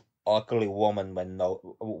unquote ugly woman, when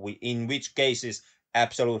no, in which cases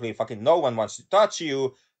absolutely fucking no one wants to touch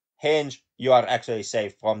you, hence you are actually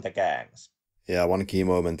safe from the gangs. Yeah, one key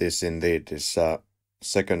moment is indeed this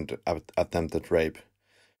second attempted rape,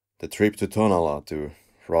 the trip to Tonala to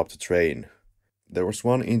rob the train. There was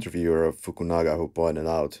one interviewer of Fukunaga who pointed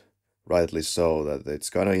out, rightly so, that it's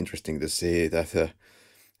kind of interesting to see that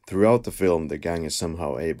throughout the film the gang is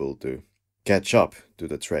somehow able to catch up to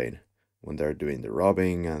the train when they're doing the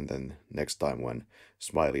robbing, and then next time when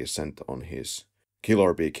Smiley is sent on his kill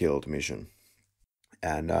or be killed mission.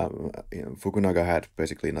 And Fukunaga had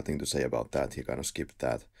basically nothing to say about that. He kind of skipped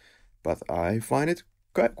that. But I find it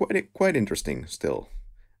quite interesting still.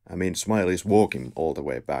 I mean, Smiley is walking all the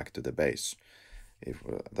way back to the base, if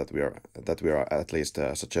that we are at least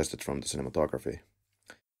suggested from the cinematography.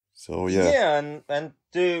 So yeah. Yeah, and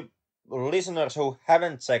to listeners who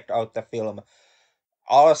haven't checked out the film,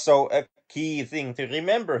 also a key thing to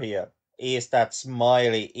remember here is that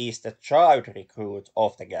Smiley is the child recruit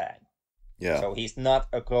of the gang. Yeah. So he's not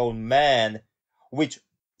a grown man, which,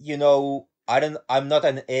 I'm not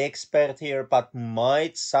an expert here, but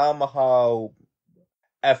might somehow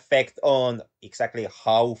affect on exactly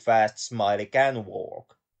how fast Smiley can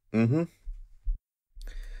walk. Mm-hmm.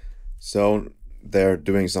 So they're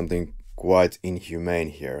doing something quite inhumane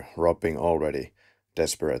here, robbing already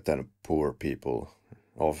desperate and poor people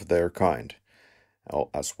of their kind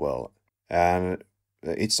as well. And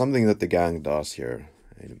it's something that the gang does here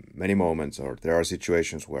in many moments, or there are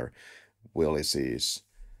situations where Willie sees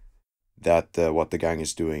that what the gang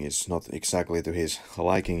is doing is not exactly to his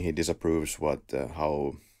liking. He disapproves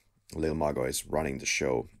how Lil Mago is running the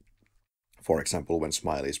show. For example, when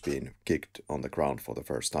Smiley is being kicked on the ground for the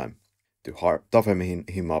first time, to toughen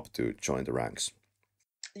him up to join the ranks.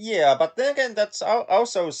 Yeah, but then again, that's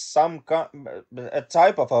also a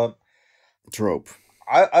type of a, Trope.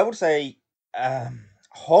 I would say,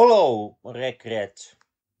 hollow regret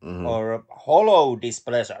Mm-hmm. or hollow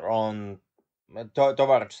displeasure on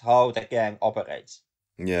towards how the gang operates.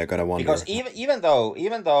 Yeah, I gotta Because wonder. even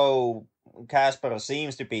though Casper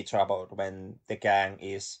seems to be troubled when the gang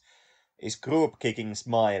is group kicking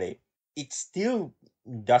Smiley, it still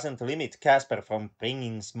doesn't limit Casper from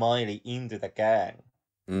bringing Smiley into the gang.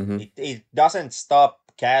 Mm-hmm. It doesn't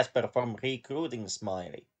stop Casper from recruiting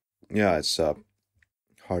Smiley. Yeah, it's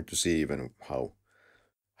hard to see even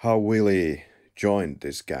how Willie joined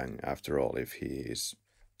this gang after all, if he is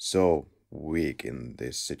so weak in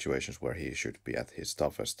these situations where he should be at his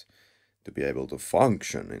toughest to be able to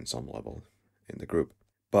function in some level in the group.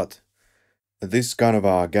 But this kind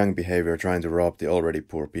of gang behavior, trying to rob the already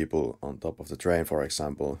poor people on top of the train, for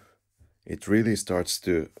example, it really starts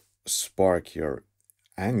to spark your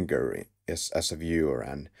anger as a viewer,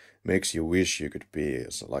 and makes you wish you could be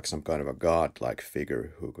like some kind of a godlike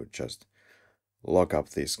figure who could just lock up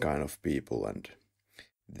these kind of people. And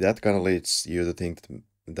that kind of leads you to think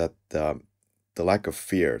that the lack of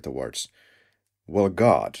fear towards, well,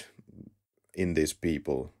 God in these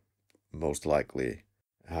people most likely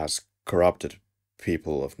has corrupted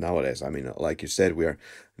people of nowadays. I mean, like you said, we are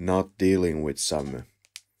not dealing with some,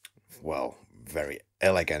 well, very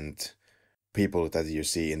elegant people that you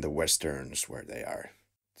see in the westerns where they are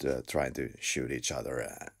trying to shoot each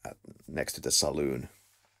other next to the saloon.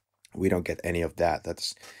 We don't get any of that.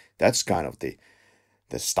 That's kind of the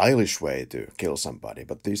stylish way to kill somebody,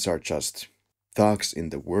 but these are just thugs in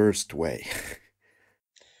the worst way.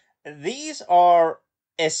 These are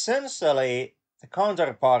essentially the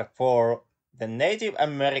counterpart for the Native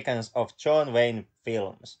Americans of John Wayne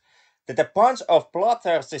films. that a bunch of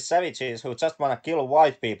bloodthirsty savages who just want to kill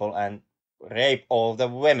white people and rape all the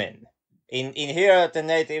women. In here, the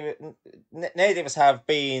natives have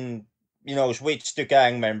been, switched to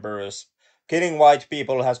gang members. Killing white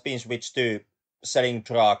people has been switched to selling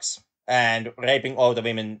drugs, and raping all the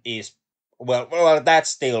women is that's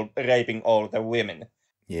still raping all the women.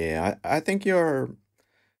 Yeah, I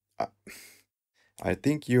I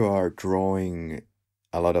think you are drawing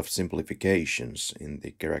a lot of simplifications in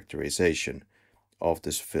the characterization of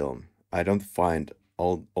this film. I don't find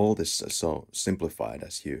all this so simplified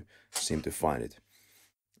as you seem to find it.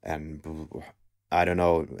 And I don't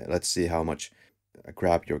know, let's see how much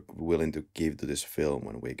crap you're willing to give to this film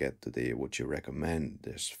when we get to the would you recommend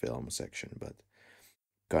this film section, but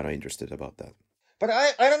kind of interested about that. But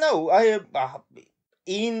I don't know.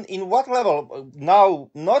 In what level now?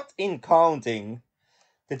 Not in counting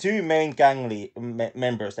the two main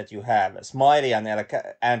members that you have, Smiley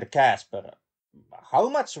and Casper. How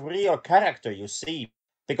much real character you see?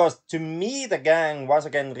 Because to me, the gang once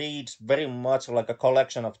again reads very much like a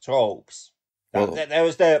collection of tropes. Well, There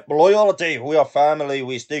was the loyalty. We are family.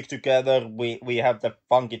 We stick together. We have the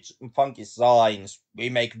funky signs. We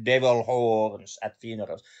make devil horns at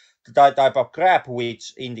funerals. That type of crap,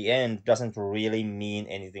 which in the end doesn't really mean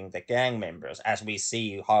anything to gang members, as we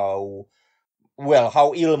see how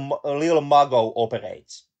Lil Mago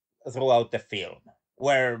operates throughout the film,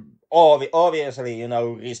 where obviously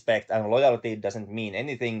respect and loyalty doesn't mean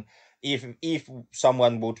anything if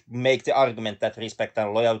someone would make the argument that respect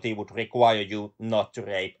and loyalty would require you not to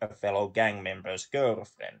rape a fellow gang member's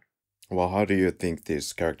girlfriend. well, how do you think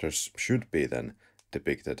these characters should be then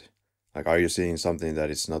depicted? Like, are you seeing something that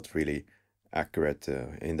is not really accurate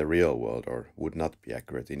in the real world, or would not be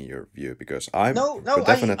accurate in your view? Because I'm No,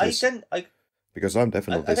 definitely because I'm I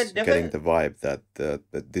definitely can getting definitely. the vibe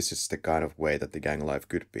that this is the kind of way that the gang life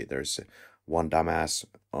could be. There's one dumbass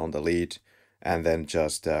on the lead, and then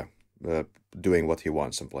just doing what he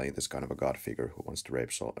wants and playing this kind of a god figure who wants to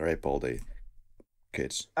rape all the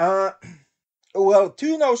kids. Uh, well,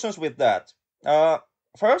 two notions with that. Uh,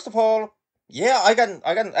 First of all, yeah, I can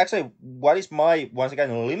actually. What is my once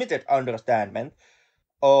again limited understanding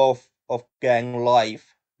of gang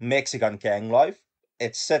life, Mexican gang life,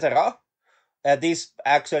 etc. This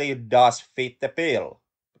actually does fit the bill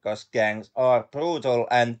because gangs are brutal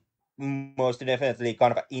and most definitely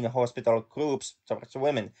kind of inhospitable groups towards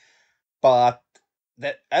women. But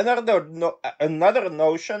another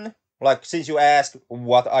notion, like since you asked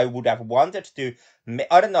what I would have wanted to,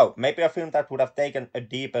 I don't know, maybe a film that would have taken a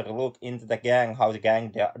deeper look into the gang, how the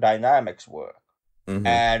gang dynamics work, Mm-hmm.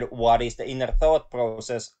 and what is the inner thought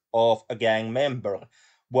process of a gang member.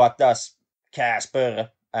 What does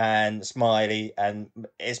Casper and Smiley and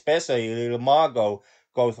especially little Margot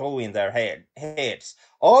go through in their heads?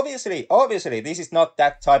 Obviously, this is not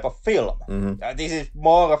that type of film. Mm-hmm. This is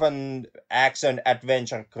more of an action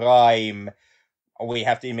adventure crime. We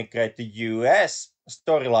have to immigrate to US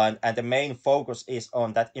storyline, and the main focus is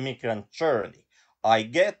on that immigrant journey. I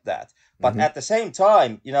get that, but Mm-hmm. at the same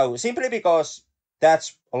time, simply because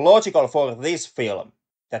that's logical for this film,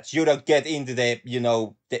 that you don't get into the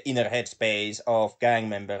inner headspace of gang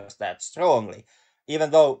members that strongly,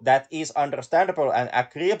 even though that is understandable and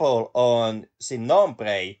agreeable on Sin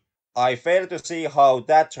Nombre. I fail to see how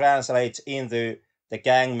that translates into the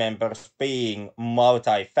gang members being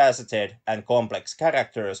multifaceted and complex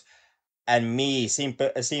characters, and me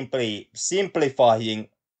simply simplifying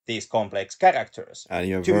these complex characters. And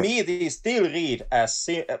you're To me, these still read as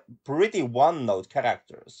pretty one-note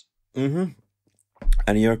characters. mm-hmm.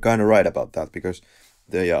 And you're kind of right about that because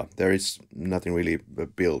there is nothing really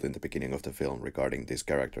built in the beginning of the film regarding these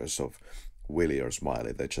characters of Willie or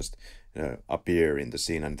Smiley. They just appear in the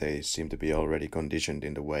scene and they seem to be already conditioned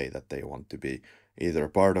in the way that they want to be either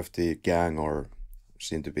part of the gang or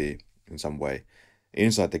seem to be in some way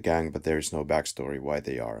inside the gang, but there is no backstory why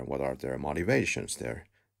they are and what are their motivations there.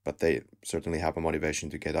 But they certainly have a motivation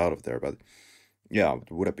to get out of there. But yeah,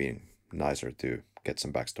 it would have been nicer to get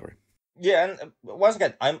some backstory. Yeah, and once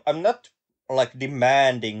again, I'm not like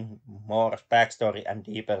demanding more backstory and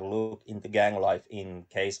deeper look into gang life in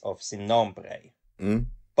case of Sin Nombre. Mm?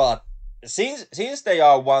 But since they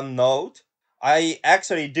are one note, I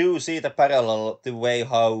actually do see the parallel to the way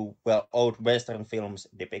how old Western films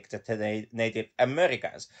depicted the Native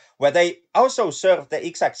Americans, where they also serve the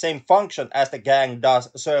exact same function as the gang does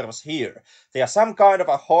serves here. They are some kind of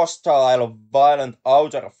a hostile, violent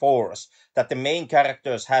outer force that the main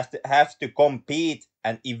characters have to compete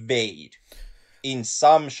and evade in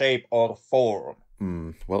some shape or form.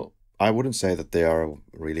 Well, I wouldn't say that they are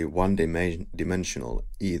really one dimensional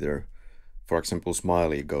either. for example,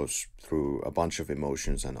 Smiley goes through a bunch of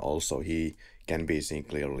emotions, and also he can be seen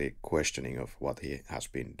clearly questioning of what he has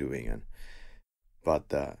been doing. And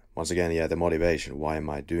but once again, yeah, the motivation. Why am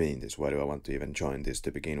I doing this? Why do I want to even join this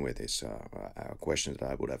to begin with? Is a question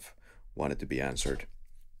that I would have wanted to be answered.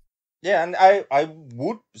 Yeah, and I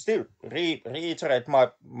would still reiterate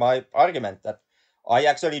my argument that I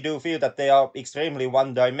actually do feel that they are extremely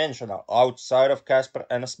one-dimensional outside of Casper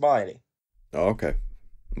and Smiley. Okay,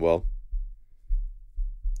 well,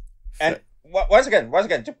 And once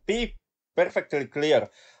again, to be perfectly clear,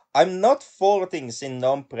 I'm not faulting Sin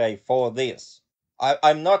Nombre for this.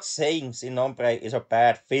 I'm not saying Sin Nombre is a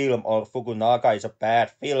bad film or Fukunaga is a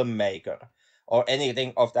bad filmmaker or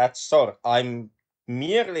anything of that sort. I'm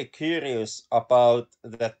merely curious about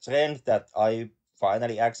the trend that I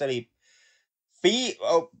finally actually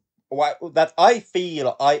feel that I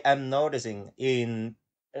feel I am noticing in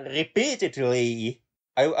repeatedly.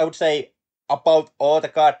 I would say about all the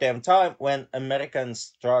goddamn time when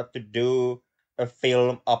Americans start to do a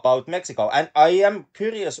film about Mexico, and I am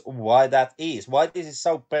curious why that is. Why this is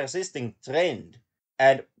so persisting trend,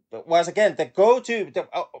 and once again, the go-to,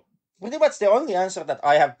 pretty much the only answer that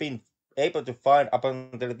I have been able to find up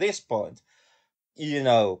until this point,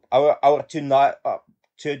 our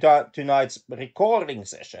tonight's recording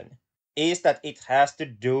session is that it has to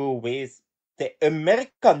do with the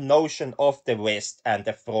American notion of the West and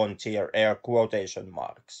the frontier, air quotation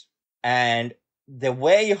marks, and the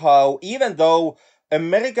way how, even though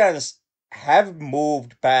Americans have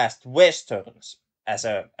moved past westerns as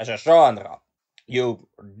a genre, you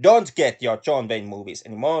don't get your John Wayne movies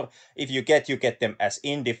anymore. If you get them as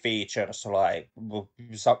indie features, like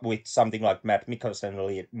with something like Matt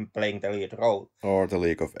Mikkelsen playing the lead role. or the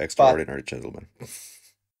League of But Extraordinary Gentlemen.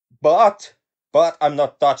 but I'm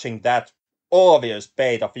not touching that obvious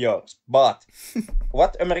bait of yours. But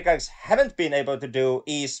what Americans haven't been able to do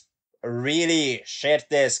is really shed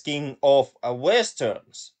their skin of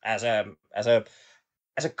westerns as a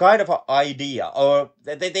kind of an idea, or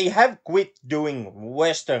they have quit doing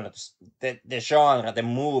westerns, the genre, the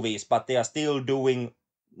movies, but they are still doing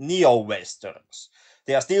neo-westerns.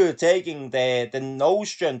 They are still taking the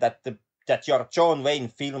notion that your John Wayne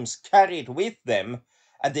films carried with them,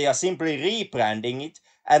 and they are simply rebranding it,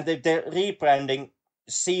 and the rebranding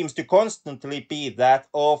seems to constantly be that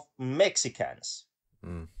of Mexicans.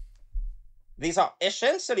 Mm. These are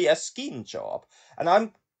essentially a skin job, and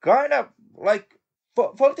I'm kind of like,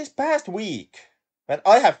 for this past week, when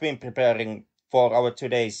I have been preparing for our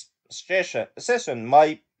today's session,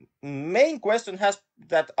 my main question has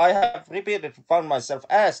that I have repeatedly found myself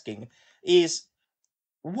asking is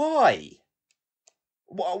why?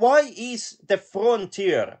 Why is the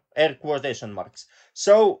frontier, air quotation marks,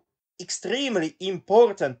 so extremely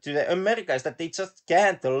important to the Americans that they just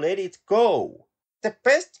can't let it go? The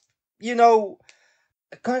best, you know,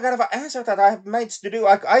 kind of an answer that I have managed to do.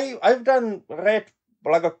 I've read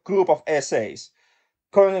like a group of essays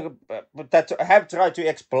that have tried to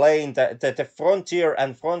explain the frontier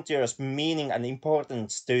and frontier's meaning and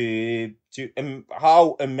importance to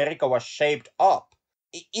how America was shaped up.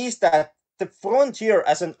 Is that the frontier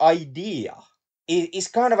as an idea is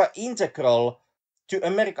kind of an integral to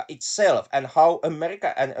America itself and how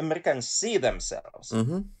America and Americans see themselves.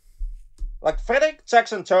 Mm-hmm. Like Frederick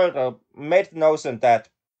Jackson Turner made the notion that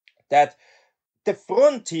the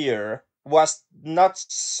frontier was not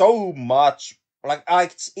so much like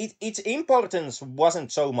its importance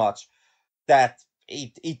wasn't so much that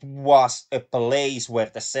it was a place where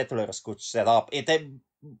the settlers could set up.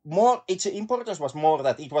 Its importance was more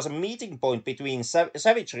that it was a meeting point between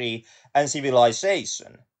savagery and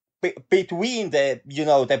civilization, between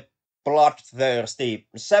the bloodthirsty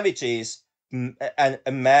savages and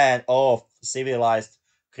a man of civilized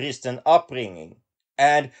Christian upbringing.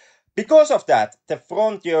 And because of that, the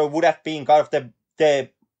frontier would have been kind of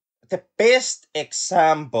the best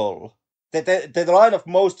example, the line of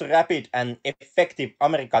most rapid and effective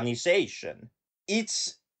Americanization.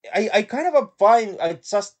 I kind of find it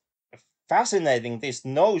just fascinating, this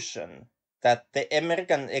notion that the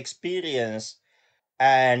American experience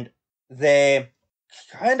and the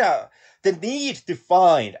kind of the need to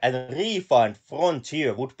find and refine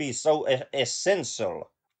frontier would be so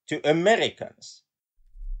essential to Americans.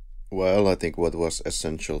 Well, I think what was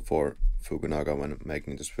essential for Fukunaga when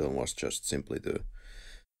making this film was just simply to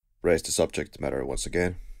raise the subject matter once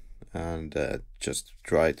again and just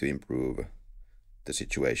try to improve the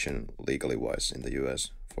situation legally wise in the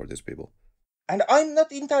US for these people. And I'm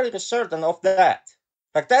not entirely certain of that.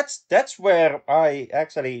 Like that's where I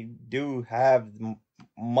actually do have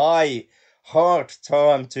my hard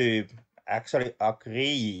time to actually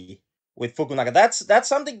agree with Fukunaga. That's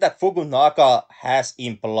something that Fukunaga has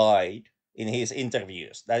implied in his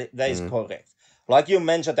interviews. That is correct. Like you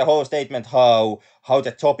mentioned, the whole statement how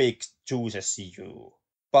the topic chooses you.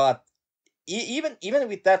 But even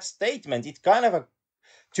with that statement, it kind of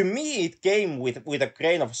to me it came with a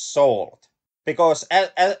grain of salt, because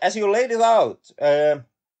as you laid it out,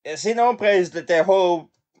 Nombre is the whole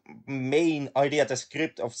main idea. The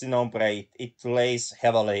script of Nombre, it lays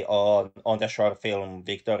heavily on the short film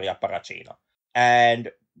Victoria Paracino,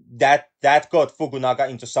 and that got Fukunaga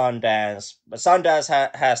into Sundance.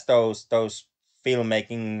 Sundance has those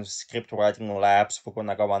filmmaking script writing labs.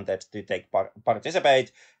 Fukunaga wanted to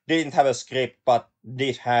participate, didn't have a script, but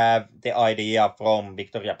did have the idea from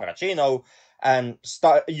Victoria Paracino, and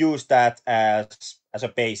use that as a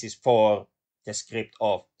basis for the script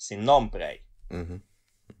of Sin Nombre. Mm-hmm.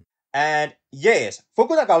 And yes,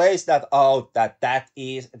 Fukunaga lays that out,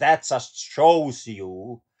 that just shows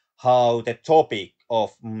you how the topic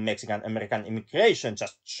of Mexican American immigration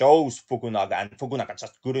just shows Fukunaga, and Fukunaga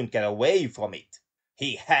just couldn't get away from it.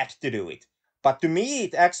 He had to do it. But to me,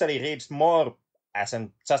 it actually reads more as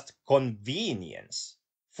an just convenience.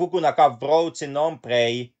 Fukunaga wrote Sin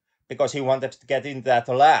Nombre because he wanted to get into that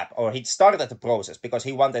lab, or he started the process because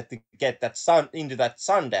he wanted to get that into that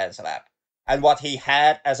Sundance lab. And what he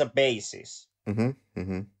had as a basis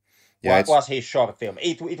was his short film.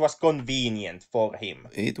 It was convenient for him.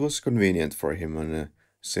 It was convenient for him, and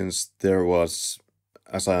since there was,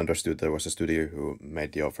 as I understood, there was a studio who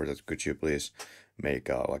made the offer that could you please make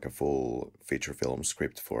like a full feature film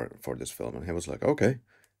script for this film, and he was like, okay,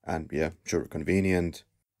 and yeah, sure, convenient.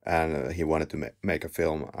 And he wanted to make a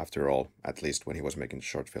film after all. At least when he was making the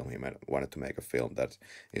short film, he wanted to make a film that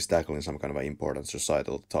is tackling some kind of an important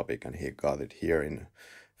societal topic, and he got it here in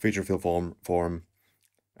feature film form.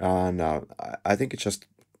 And I think it just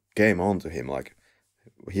came on to him like,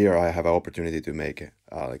 here I have an opportunity to make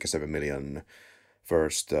like a 7 million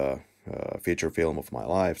first feature film of my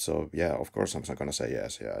life. So yeah, of course I'm gonna say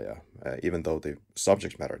yes. Yeah. Even though the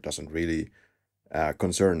subject matter doesn't really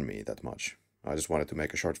concern me that much. I just wanted to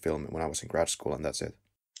make a short film when I was in grad school, and that's it.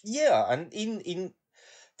 Yeah, and in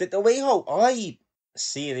the way how I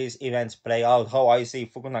see these events play out, how I see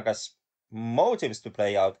Fukunaga's motives to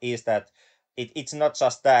play out, is that it's not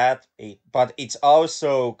just that, but it's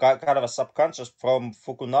also kind of a subconscious from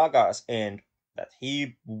Fukunaga's end, that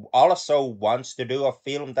he also wants to do a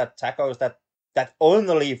film that tackles that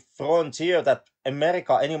only frontier that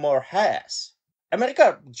America anymore has.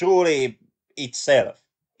 America truly itself,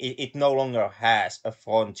 it no longer has a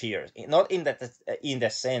frontier. Not in the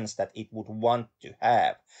sense that it would want to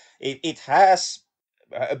have. It has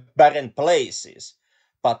barren places,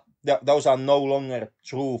 but those are no longer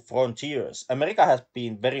true frontiers. America has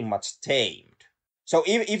been very much tamed. So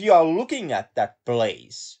if you are looking at that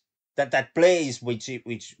place, that place which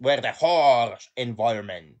where the harsh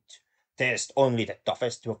environment tests only the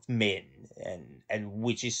toughest of men, and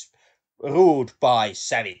which is ruled by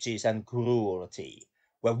savages and cruelty,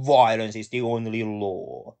 where violence is the only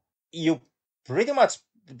law, you pretty much,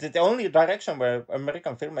 the only direction where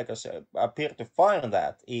American filmmakers appear to find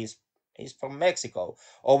that is from Mexico.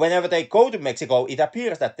 Or whenever they go to Mexico, it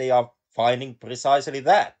appears that they are finding precisely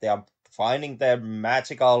that. They are finding their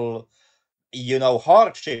magical,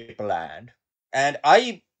 hardship land. And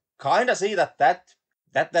I kind of see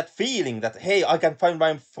that feeling that, hey, I can find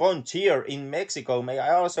my frontier in Mexico may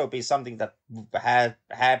also be something that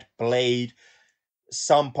had played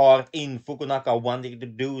some part in Fukunaga wanting to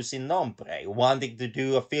do Sin Nombre, wanting to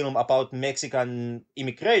do a film about Mexican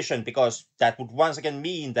immigration, because that would once again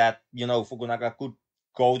mean that, Fukunaga could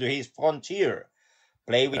go to his frontier,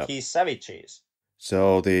 play with his savages.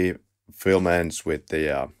 So the film ends with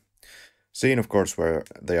the scene, of course, where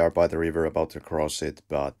they are by the river about to cross it,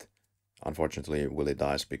 but unfortunately Willie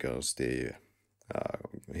dies because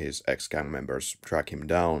his ex-gang members track him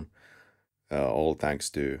down, all thanks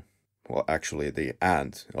to, well, actually the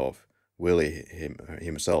aunt of Willie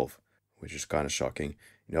himself, which is kind of shocking.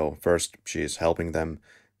 First she's helping them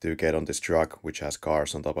to get on this truck, which has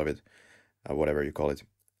cars on top of it, whatever you call it.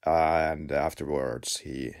 And afterwards,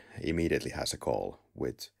 he immediately has a call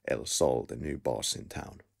with El Sol, the new boss in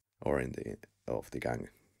town, or of the gang.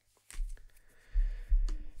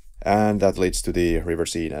 And that leads to the river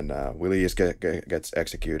scene, and Willie gets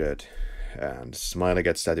executed, and Smiley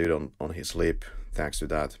gets tattooed on his lip thanks to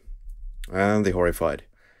that. And the horrified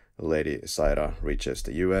Lady Zaira reaches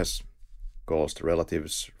the US, calls the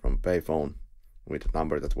relatives from payphone with a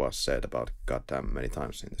number that was said about goddamn many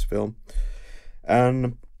times in this film.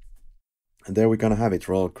 And there we're gonna have it,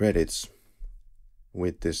 roll credits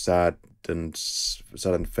with the saddened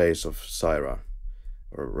face of Zaira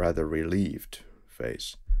or rather relieved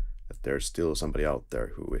face that there's still somebody out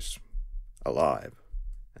there who is alive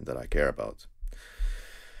and that I care about.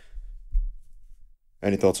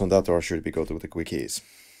 Any thoughts on that, or should we go to the quickies?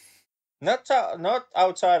 Not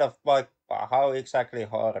outside of like how exactly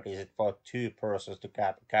hard is it for two persons to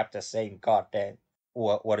cap the same goddamn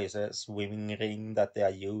what is a swimming ring that they are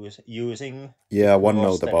using to Yeah, one cross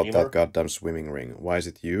note the about that river? goddamn swimming ring. Why is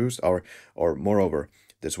it used? Or moreover,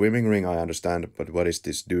 the swimming ring I understand, but what is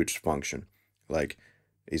this dude's function? Like,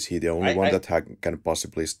 is he the only one I that can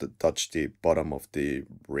possibly touch the bottom of the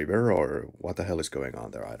river, or what the hell is going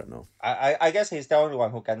on there? I don't know. I guess he's the only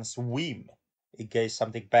one who can swim in case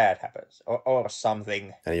something bad happens or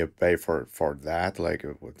something. And you pay for that? Like,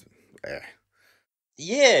 what? Eh.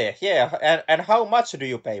 Yeah, and how much do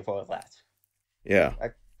you pay for that? Yeah,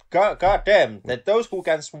 Like, god damn, that those who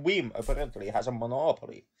can swim apparently has a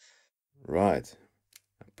monopoly. right.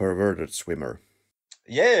 Perverted swimmer.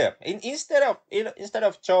 Yeah, instead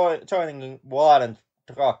of joining violent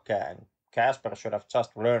drug gang, Casper should have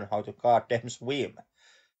just learned how to goddamn swim.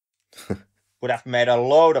 Would have made a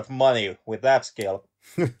load of money with that skill.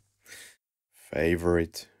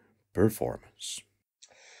 Favorite performance.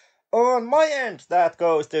 On my end, that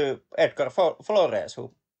goes to Edgar Flores,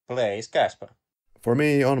 who plays Casper. For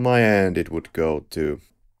me, on my end, it would go to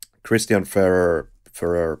Christian Ferrer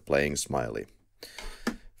playing Smiley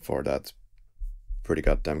for that pretty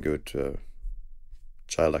goddamn good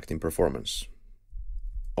child acting performance.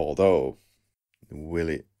 Although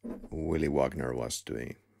Willy Wagner was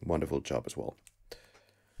doing a wonderful job as well.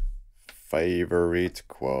 Favorite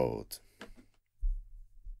quote.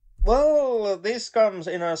 Well, this comes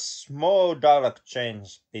in a small dialogue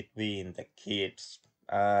change between the kids.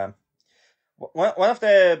 One of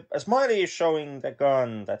the Smiley is showing the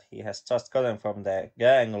gun that he has just gotten from the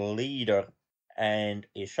gang leader, and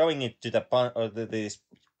is showing it to this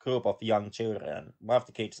group of young children. One of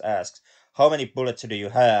the kids asks, "How many bullets do you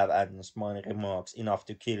have?" And Smiley remarks, "Enough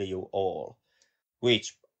to kill you all."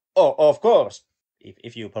 Which, oh, of course,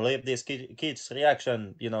 if you believe this kid's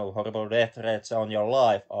reaction, horrible death threats on your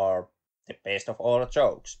life are the best of all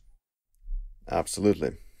jokes.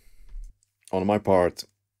 Absolutely. On my part,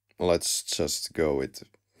 let's just go with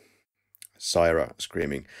Syra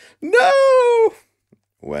screaming, "No!"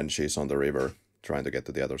 when she's on the river trying to get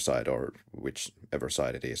to the other side, or whichever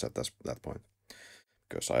side it is at that point.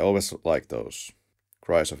 Because I always like those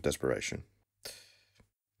cries of desperation.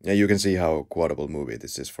 Yeah, you can see how quotable movie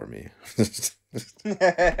this is for me.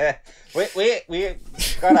 we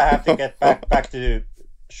gotta have to get back to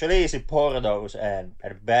sleazy pornos and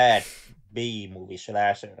bad B movie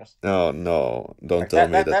slashers. Oh no! Don't Like tell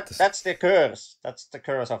me that. that's the curse. That's the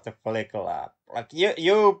curse of the follicular. Like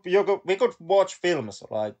we could watch films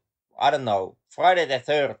like, I don't know, Friday the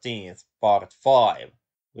 13th Part 5,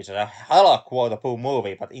 which is a hella quotable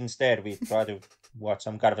movie, but instead we try to watch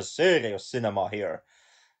some kind of a serious cinema here.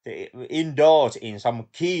 Indulge in some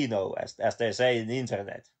kino, as they say in the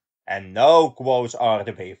internet, and no quotes are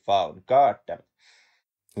to be found. God damn it.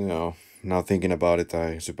 You know, now thinking about it,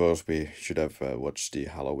 I suppose we should have watched the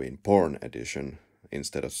Halloween porn edition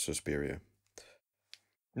instead of Suspiria.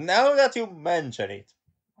 Now that you mention it,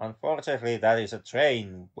 unfortunately, that is a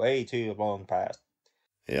train way too long past.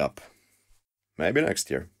 Yup. Maybe next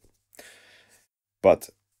year. But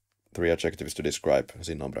 3 adjectives to describe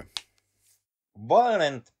Sin Nombre.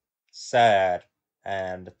 Violent, sad,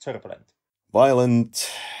 and turbulent. Violent,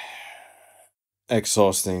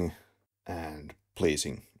 exhausting, and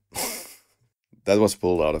pleasing. That was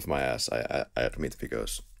pulled out of my ass, I admit,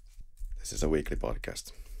 because this is a weekly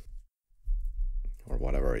podcast. Or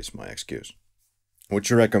whatever is my excuse. Would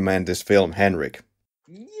you recommend this film, Henrik?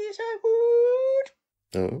 Yes, I would.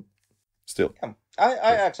 No? Still. Yeah,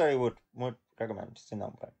 I actually would recommend Sin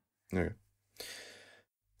Nombre. Okay.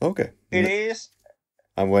 Okay. It is.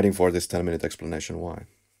 I'm waiting for this 10-minute explanation why.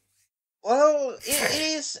 Well,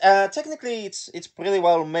 it is. Technically, it's pretty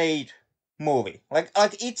well made movie. Like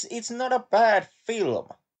it's not a bad film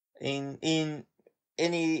in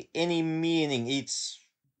any meaning. It's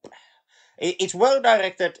well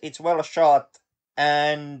directed. It's well shot,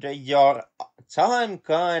 and your time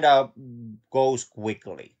kind of goes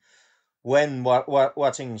quickly when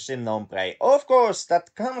watching Sin Nombre. Of course,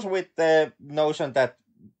 that comes with the notion that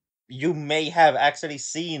you may have actually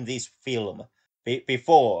seen this film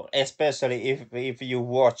before, especially if you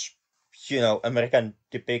watch, American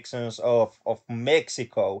depictions of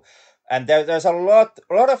Mexico, and there's a lot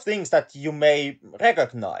of things that you may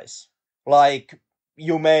recognize, like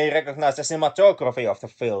you may recognize the cinematography of the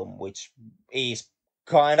film, which is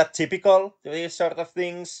kind of typical to these sort of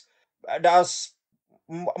things. Does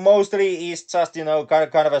mostly is just kind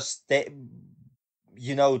of a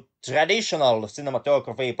traditional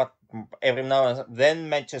cinematography, but every now and then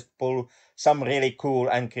may just pull some really cool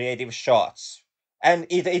and creative shots. And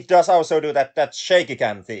it does also do that shaky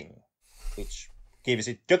cam thing, which gives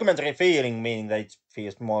it documentary feeling, meaning that it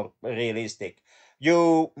feels more realistic.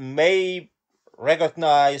 You may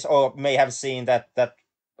recognize or may have seen that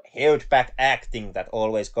held back acting that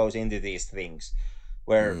always goes into these things,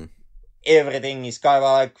 where everything is kind of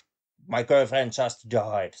like my girlfriend just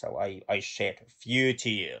died, so I shed a few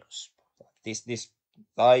tears. This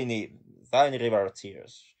tiny river of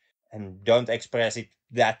tears, and don't express it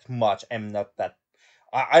that much. I'm not that.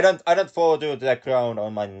 I don't fall to the ground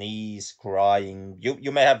on my knees crying.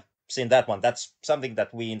 You may have seen that one. That's something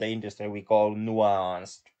that we in the industry we call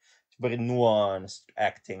nuanced, very nuanced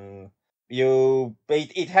acting.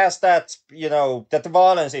 It has that that the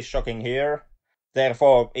violence is shocking here,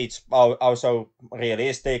 therefore it's also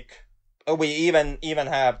realistic. We even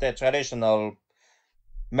have the traditional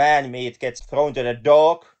man meat gets thrown to the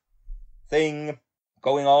dog thing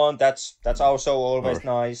going on. That's also always Or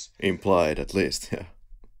nice. implied, at least. Yeah.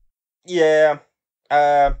 Yeah.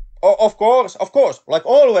 Of course, like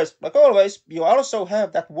always, you also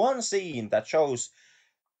have that one scene that shows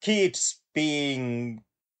kids being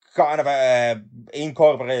kind of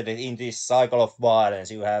incorporated in this cycle of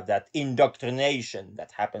violence. You have that indoctrination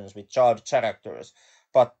that happens with child characters,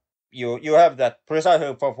 but you have that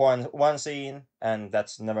precisely for one scene, and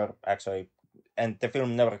that's never actually, and the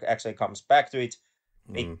film never actually comes back to it.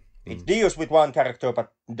 It Mm, it mm, deals with one character,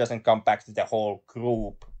 but doesn't come back to the whole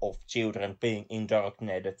group of children being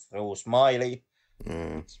indoctrinated through Smiley.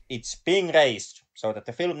 mm. It's being raised so that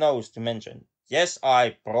the film knows to mention, yes,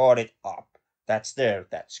 I brought it up. That's there.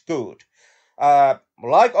 That's good.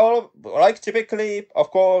 Like typically,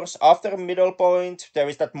 of course, after a middle point, there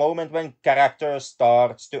is that moment when character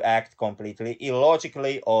starts to act completely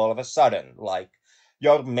illogically all of a sudden. Like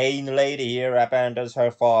your main lady here abandons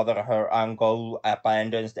her father, her uncle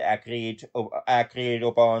abandons the agreed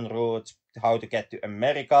upon route how to get to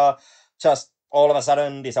America. Just all of a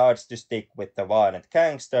sudden decides to stick with the violent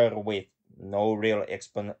gangster with no real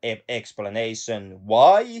explanation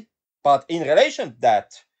why. But in relation to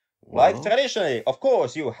that, like Well, traditionally, of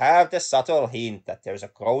course, you have the subtle hint that there's a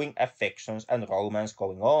growing affections and romance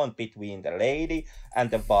going on between the lady and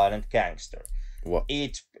the violent gangster. what?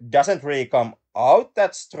 It doesn't really come out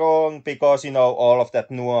that strong because, all of that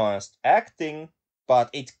nuanced acting, but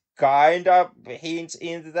it kind of hints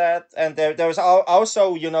into that. And there's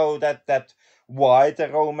also, that why the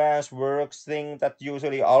romance works thing that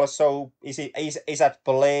usually also is at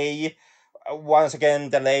play. Once again,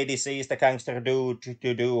 the lady sees the gangster dude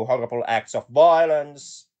to do horrible acts of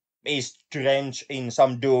violence, is drenched in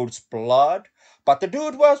some dude's blood, but the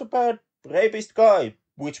dude was a bad rapist guy,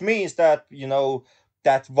 which means that,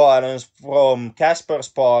 that violence from Casper's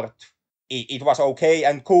part, it was okay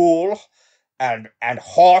and cool and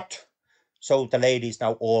hot, so the lady is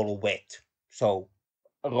now all wet. So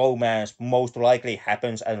romance most likely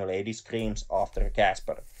happens and the lady screams after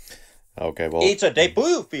Casper. Okay, well, It's a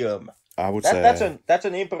debut film. I would That that's say, an that's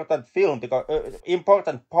an important film because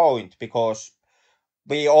important point because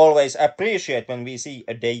we always appreciate when we see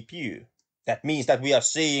a debut. That means that we are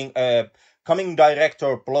seeing a coming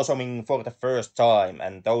director blossoming for the first time,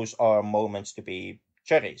 and those are moments to be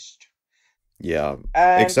cherished. yeah,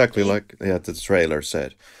 And exactly like the trailer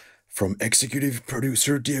said. From executive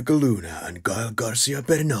producer Diego Luna and Gael Garcia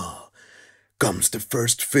Bernal comes the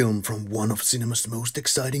first film from one of cinema's most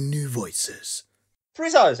exciting new voices.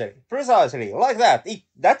 precisely like that.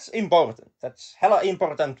 That's important. That's hella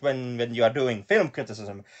important when you are doing film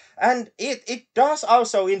criticism, and it does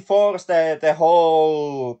also enforce the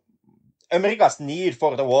whole America's need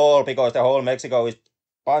for the wall because the whole Mexico is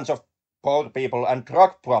bunch of poor people and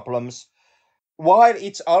drug problems, while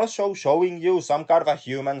it's also showing you some kind of a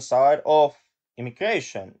human side of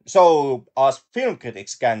immigration. So us film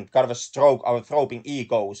critics can kind of stroke our throbbing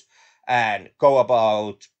egos and go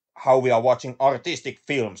about how we are watching artistic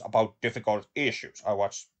films about difficult issues. I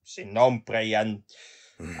watched Nombre and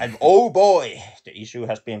oh boy, the issue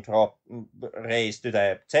has been raised to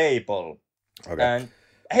the table. Okay, And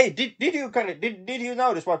hey, did you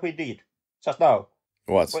notice what we did just now?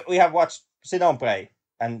 what's We have watched Nombre,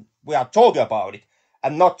 and we are talking about it,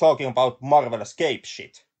 and not talking about Marvel Escape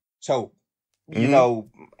shit. So, mm,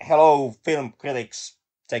 hello, film critics,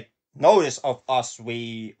 take notice of us.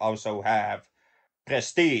 We also have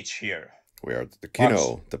prestige here. we are the Much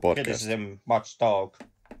Kino, the podcast. criticism, much talk,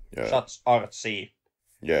 Yeah, such artsy.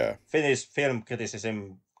 yeah. Finnish film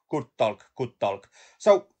criticism, good talk, good talk.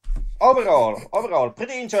 So overall,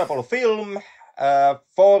 pretty enjoyable film.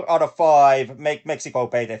 4 out of 5. Make Mexico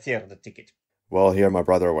pay the theater ticket. Well, here my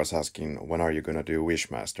brother was asking, when are you gonna do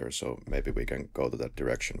Wishmaster? So maybe we can go to that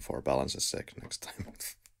direction for balance's sake next time.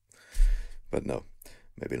 But no,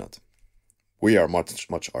 maybe not. We are much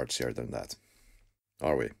artsier than that.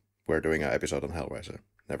 Are we? We're doing an episode on Hellraiser.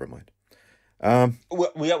 Never mind.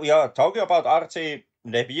 We are talking about artsy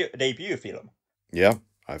debut film. Yeah,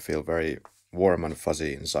 I feel very warm and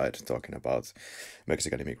fuzzy inside talking about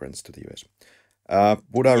Mexican immigrants to the US.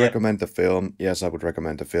 Would I recommend the film? Yes, I would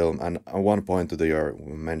recommend the film. And one point to your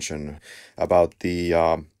mention about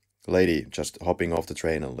the lady just hopping off the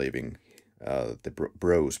train and leaving the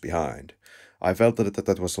bros behind. I felt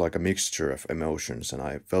that was like a mixture of emotions, and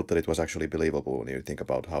I felt that it was actually believable when you think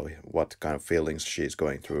about what kind of feelings she's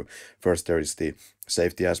going through. First, there is the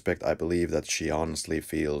safety aspect. I believe that she honestly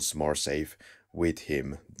feels more safe with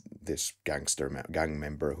him, this gang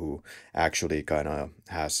member who actually kind of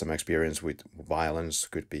has some experience with violence,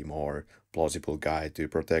 could be more plausible guy to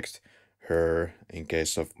protect her in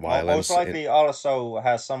case of violence. Most likely also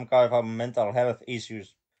has some kind of mental health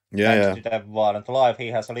issues. Yeah. To the violent life he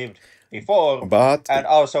has lived before, and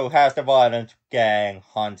also has the violent gang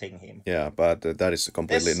hunting him. Yeah, but that is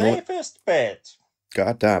completely the safest bet.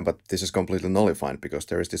 God damn, but this is completely nullified because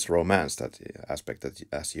there is this romance aspect that,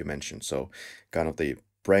 as you mentioned, so kind of the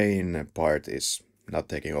brain part is not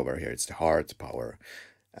taking over here, it's the heart power.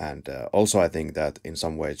 And also I think that in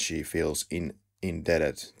some way she feels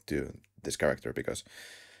indebted to this character because,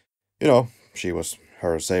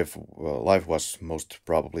 her life was most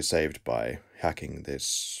probably saved by hacking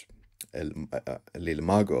this Lil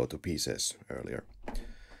Mago to pieces earlier.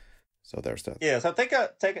 So there's that. Yeah, so take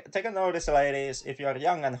a notice, ladies. If you are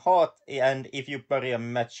young and hot, and if you bury a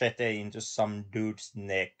machete into some dude's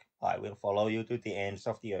neck, I will follow you to the ends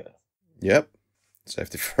of the earth. Yep,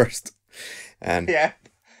 safety first. And yeah,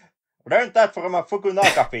 learned that from a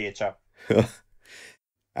Fukunaga feature.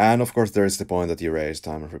 And of course, there is the point that you raised.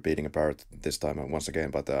 I'm repeating about this time once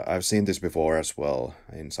again, but I've seen this before as well,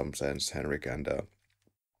 in some sense, Henrik, and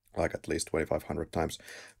like at least 2,500 times.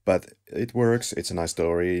 But it works. It's a nice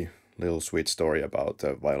story, little sweet story about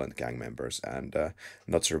violent gang members and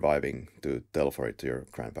not surviving to tell for it to your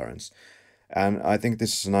grandparents. And I think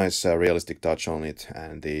this is a nice realistic touch on it,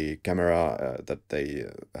 and the camera that they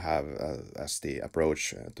have as the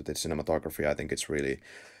approach to the cinematography, I think it's really...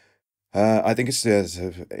 I think it's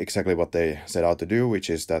exactly what they set out to do, which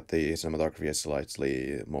is that the cinematography is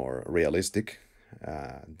slightly more realistic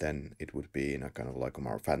than it would be in a kind of like a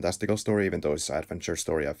more fantastical story. Even though it's an adventure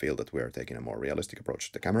story, I feel that we are taking a more realistic approach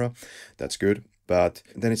to the camera. That's good. But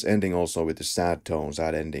then it's ending also with the sad tone,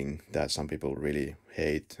 sad ending that some people really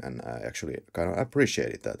hate, and I actually kind of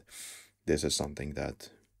appreciate that this is something that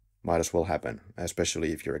might as well happen,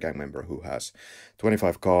 especially if you're a gang member who has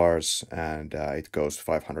 25 cars and it goes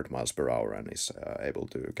 500 miles per hour and is able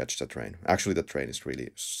to catch the train. Actually, the train is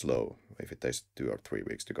really slow if it takes 2 or 3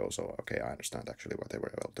 weeks to go, so okay, I understand actually why they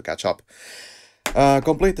were able to catch up.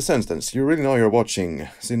 Complete the sentence. You really know you're watching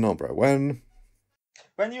Sin Nombre when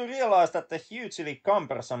you realize that the hugely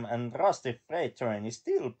cumbersome and rusty freight train is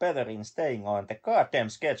still better in staying on the goddamn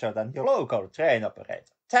schedule than your local train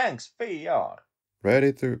operator. Thanks, VR.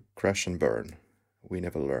 Ready to crash and burn. We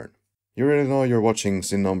never learn. You really know you're watching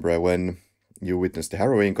Sin Nombre when you witness the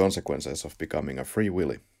harrowing consequences of becoming a free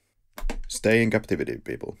willy. Stay in captivity,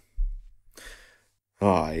 people.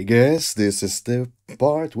 I guess this is the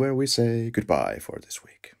part where we say goodbye for this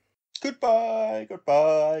week. Goodbye,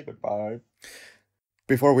 goodbye, goodbye.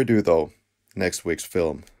 Before we do, though, next week's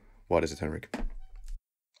film, what is it, Henrik?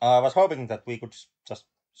 I was hoping that we could just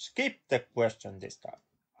skip the question this time.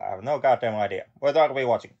 I have no goddamn idea. What are we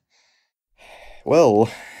watching? Well,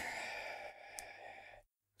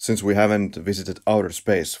 since we haven't visited outer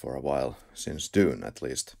space for a while, since Dune at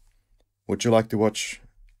least, would you like to watch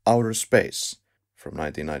Outer Space from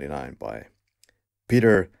 1999 by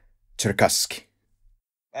Peter Cherkassky?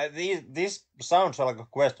 This sounds like a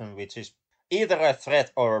question which is either a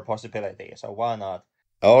threat or a possibility, so why not?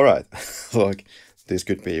 Alright, look, this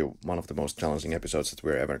could be one of the most challenging episodes that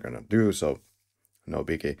we're ever gonna do, so no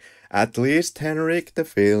biggie. At least, Henrik, the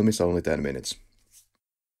film is only 10 minutes.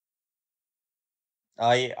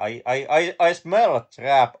 I smell a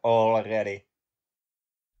trap already.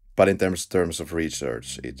 But in terms of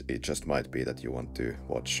research, it just might be that you want to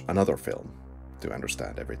watch another film to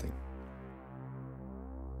understand everything.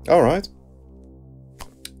 Alright.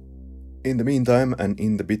 In the meantime, and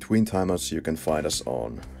in the between timers, you can find us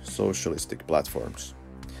on socialistic platforms.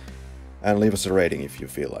 And leave us a rating if you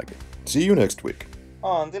feel like it. See you next week.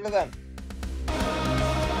 Until then.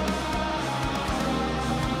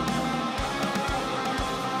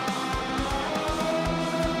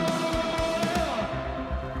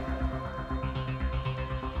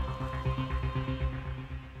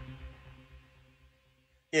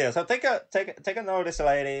 Yeah, so take a notice,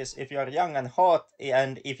 ladies. If you're young and hot,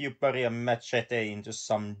 and if you bury a machete into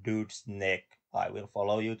some dude's neck, I will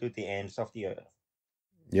follow you to the ends of the earth.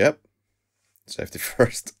 Yep, safety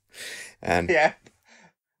first. And Yeah,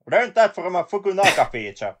 learned that from a Fukunaga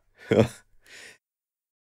feature.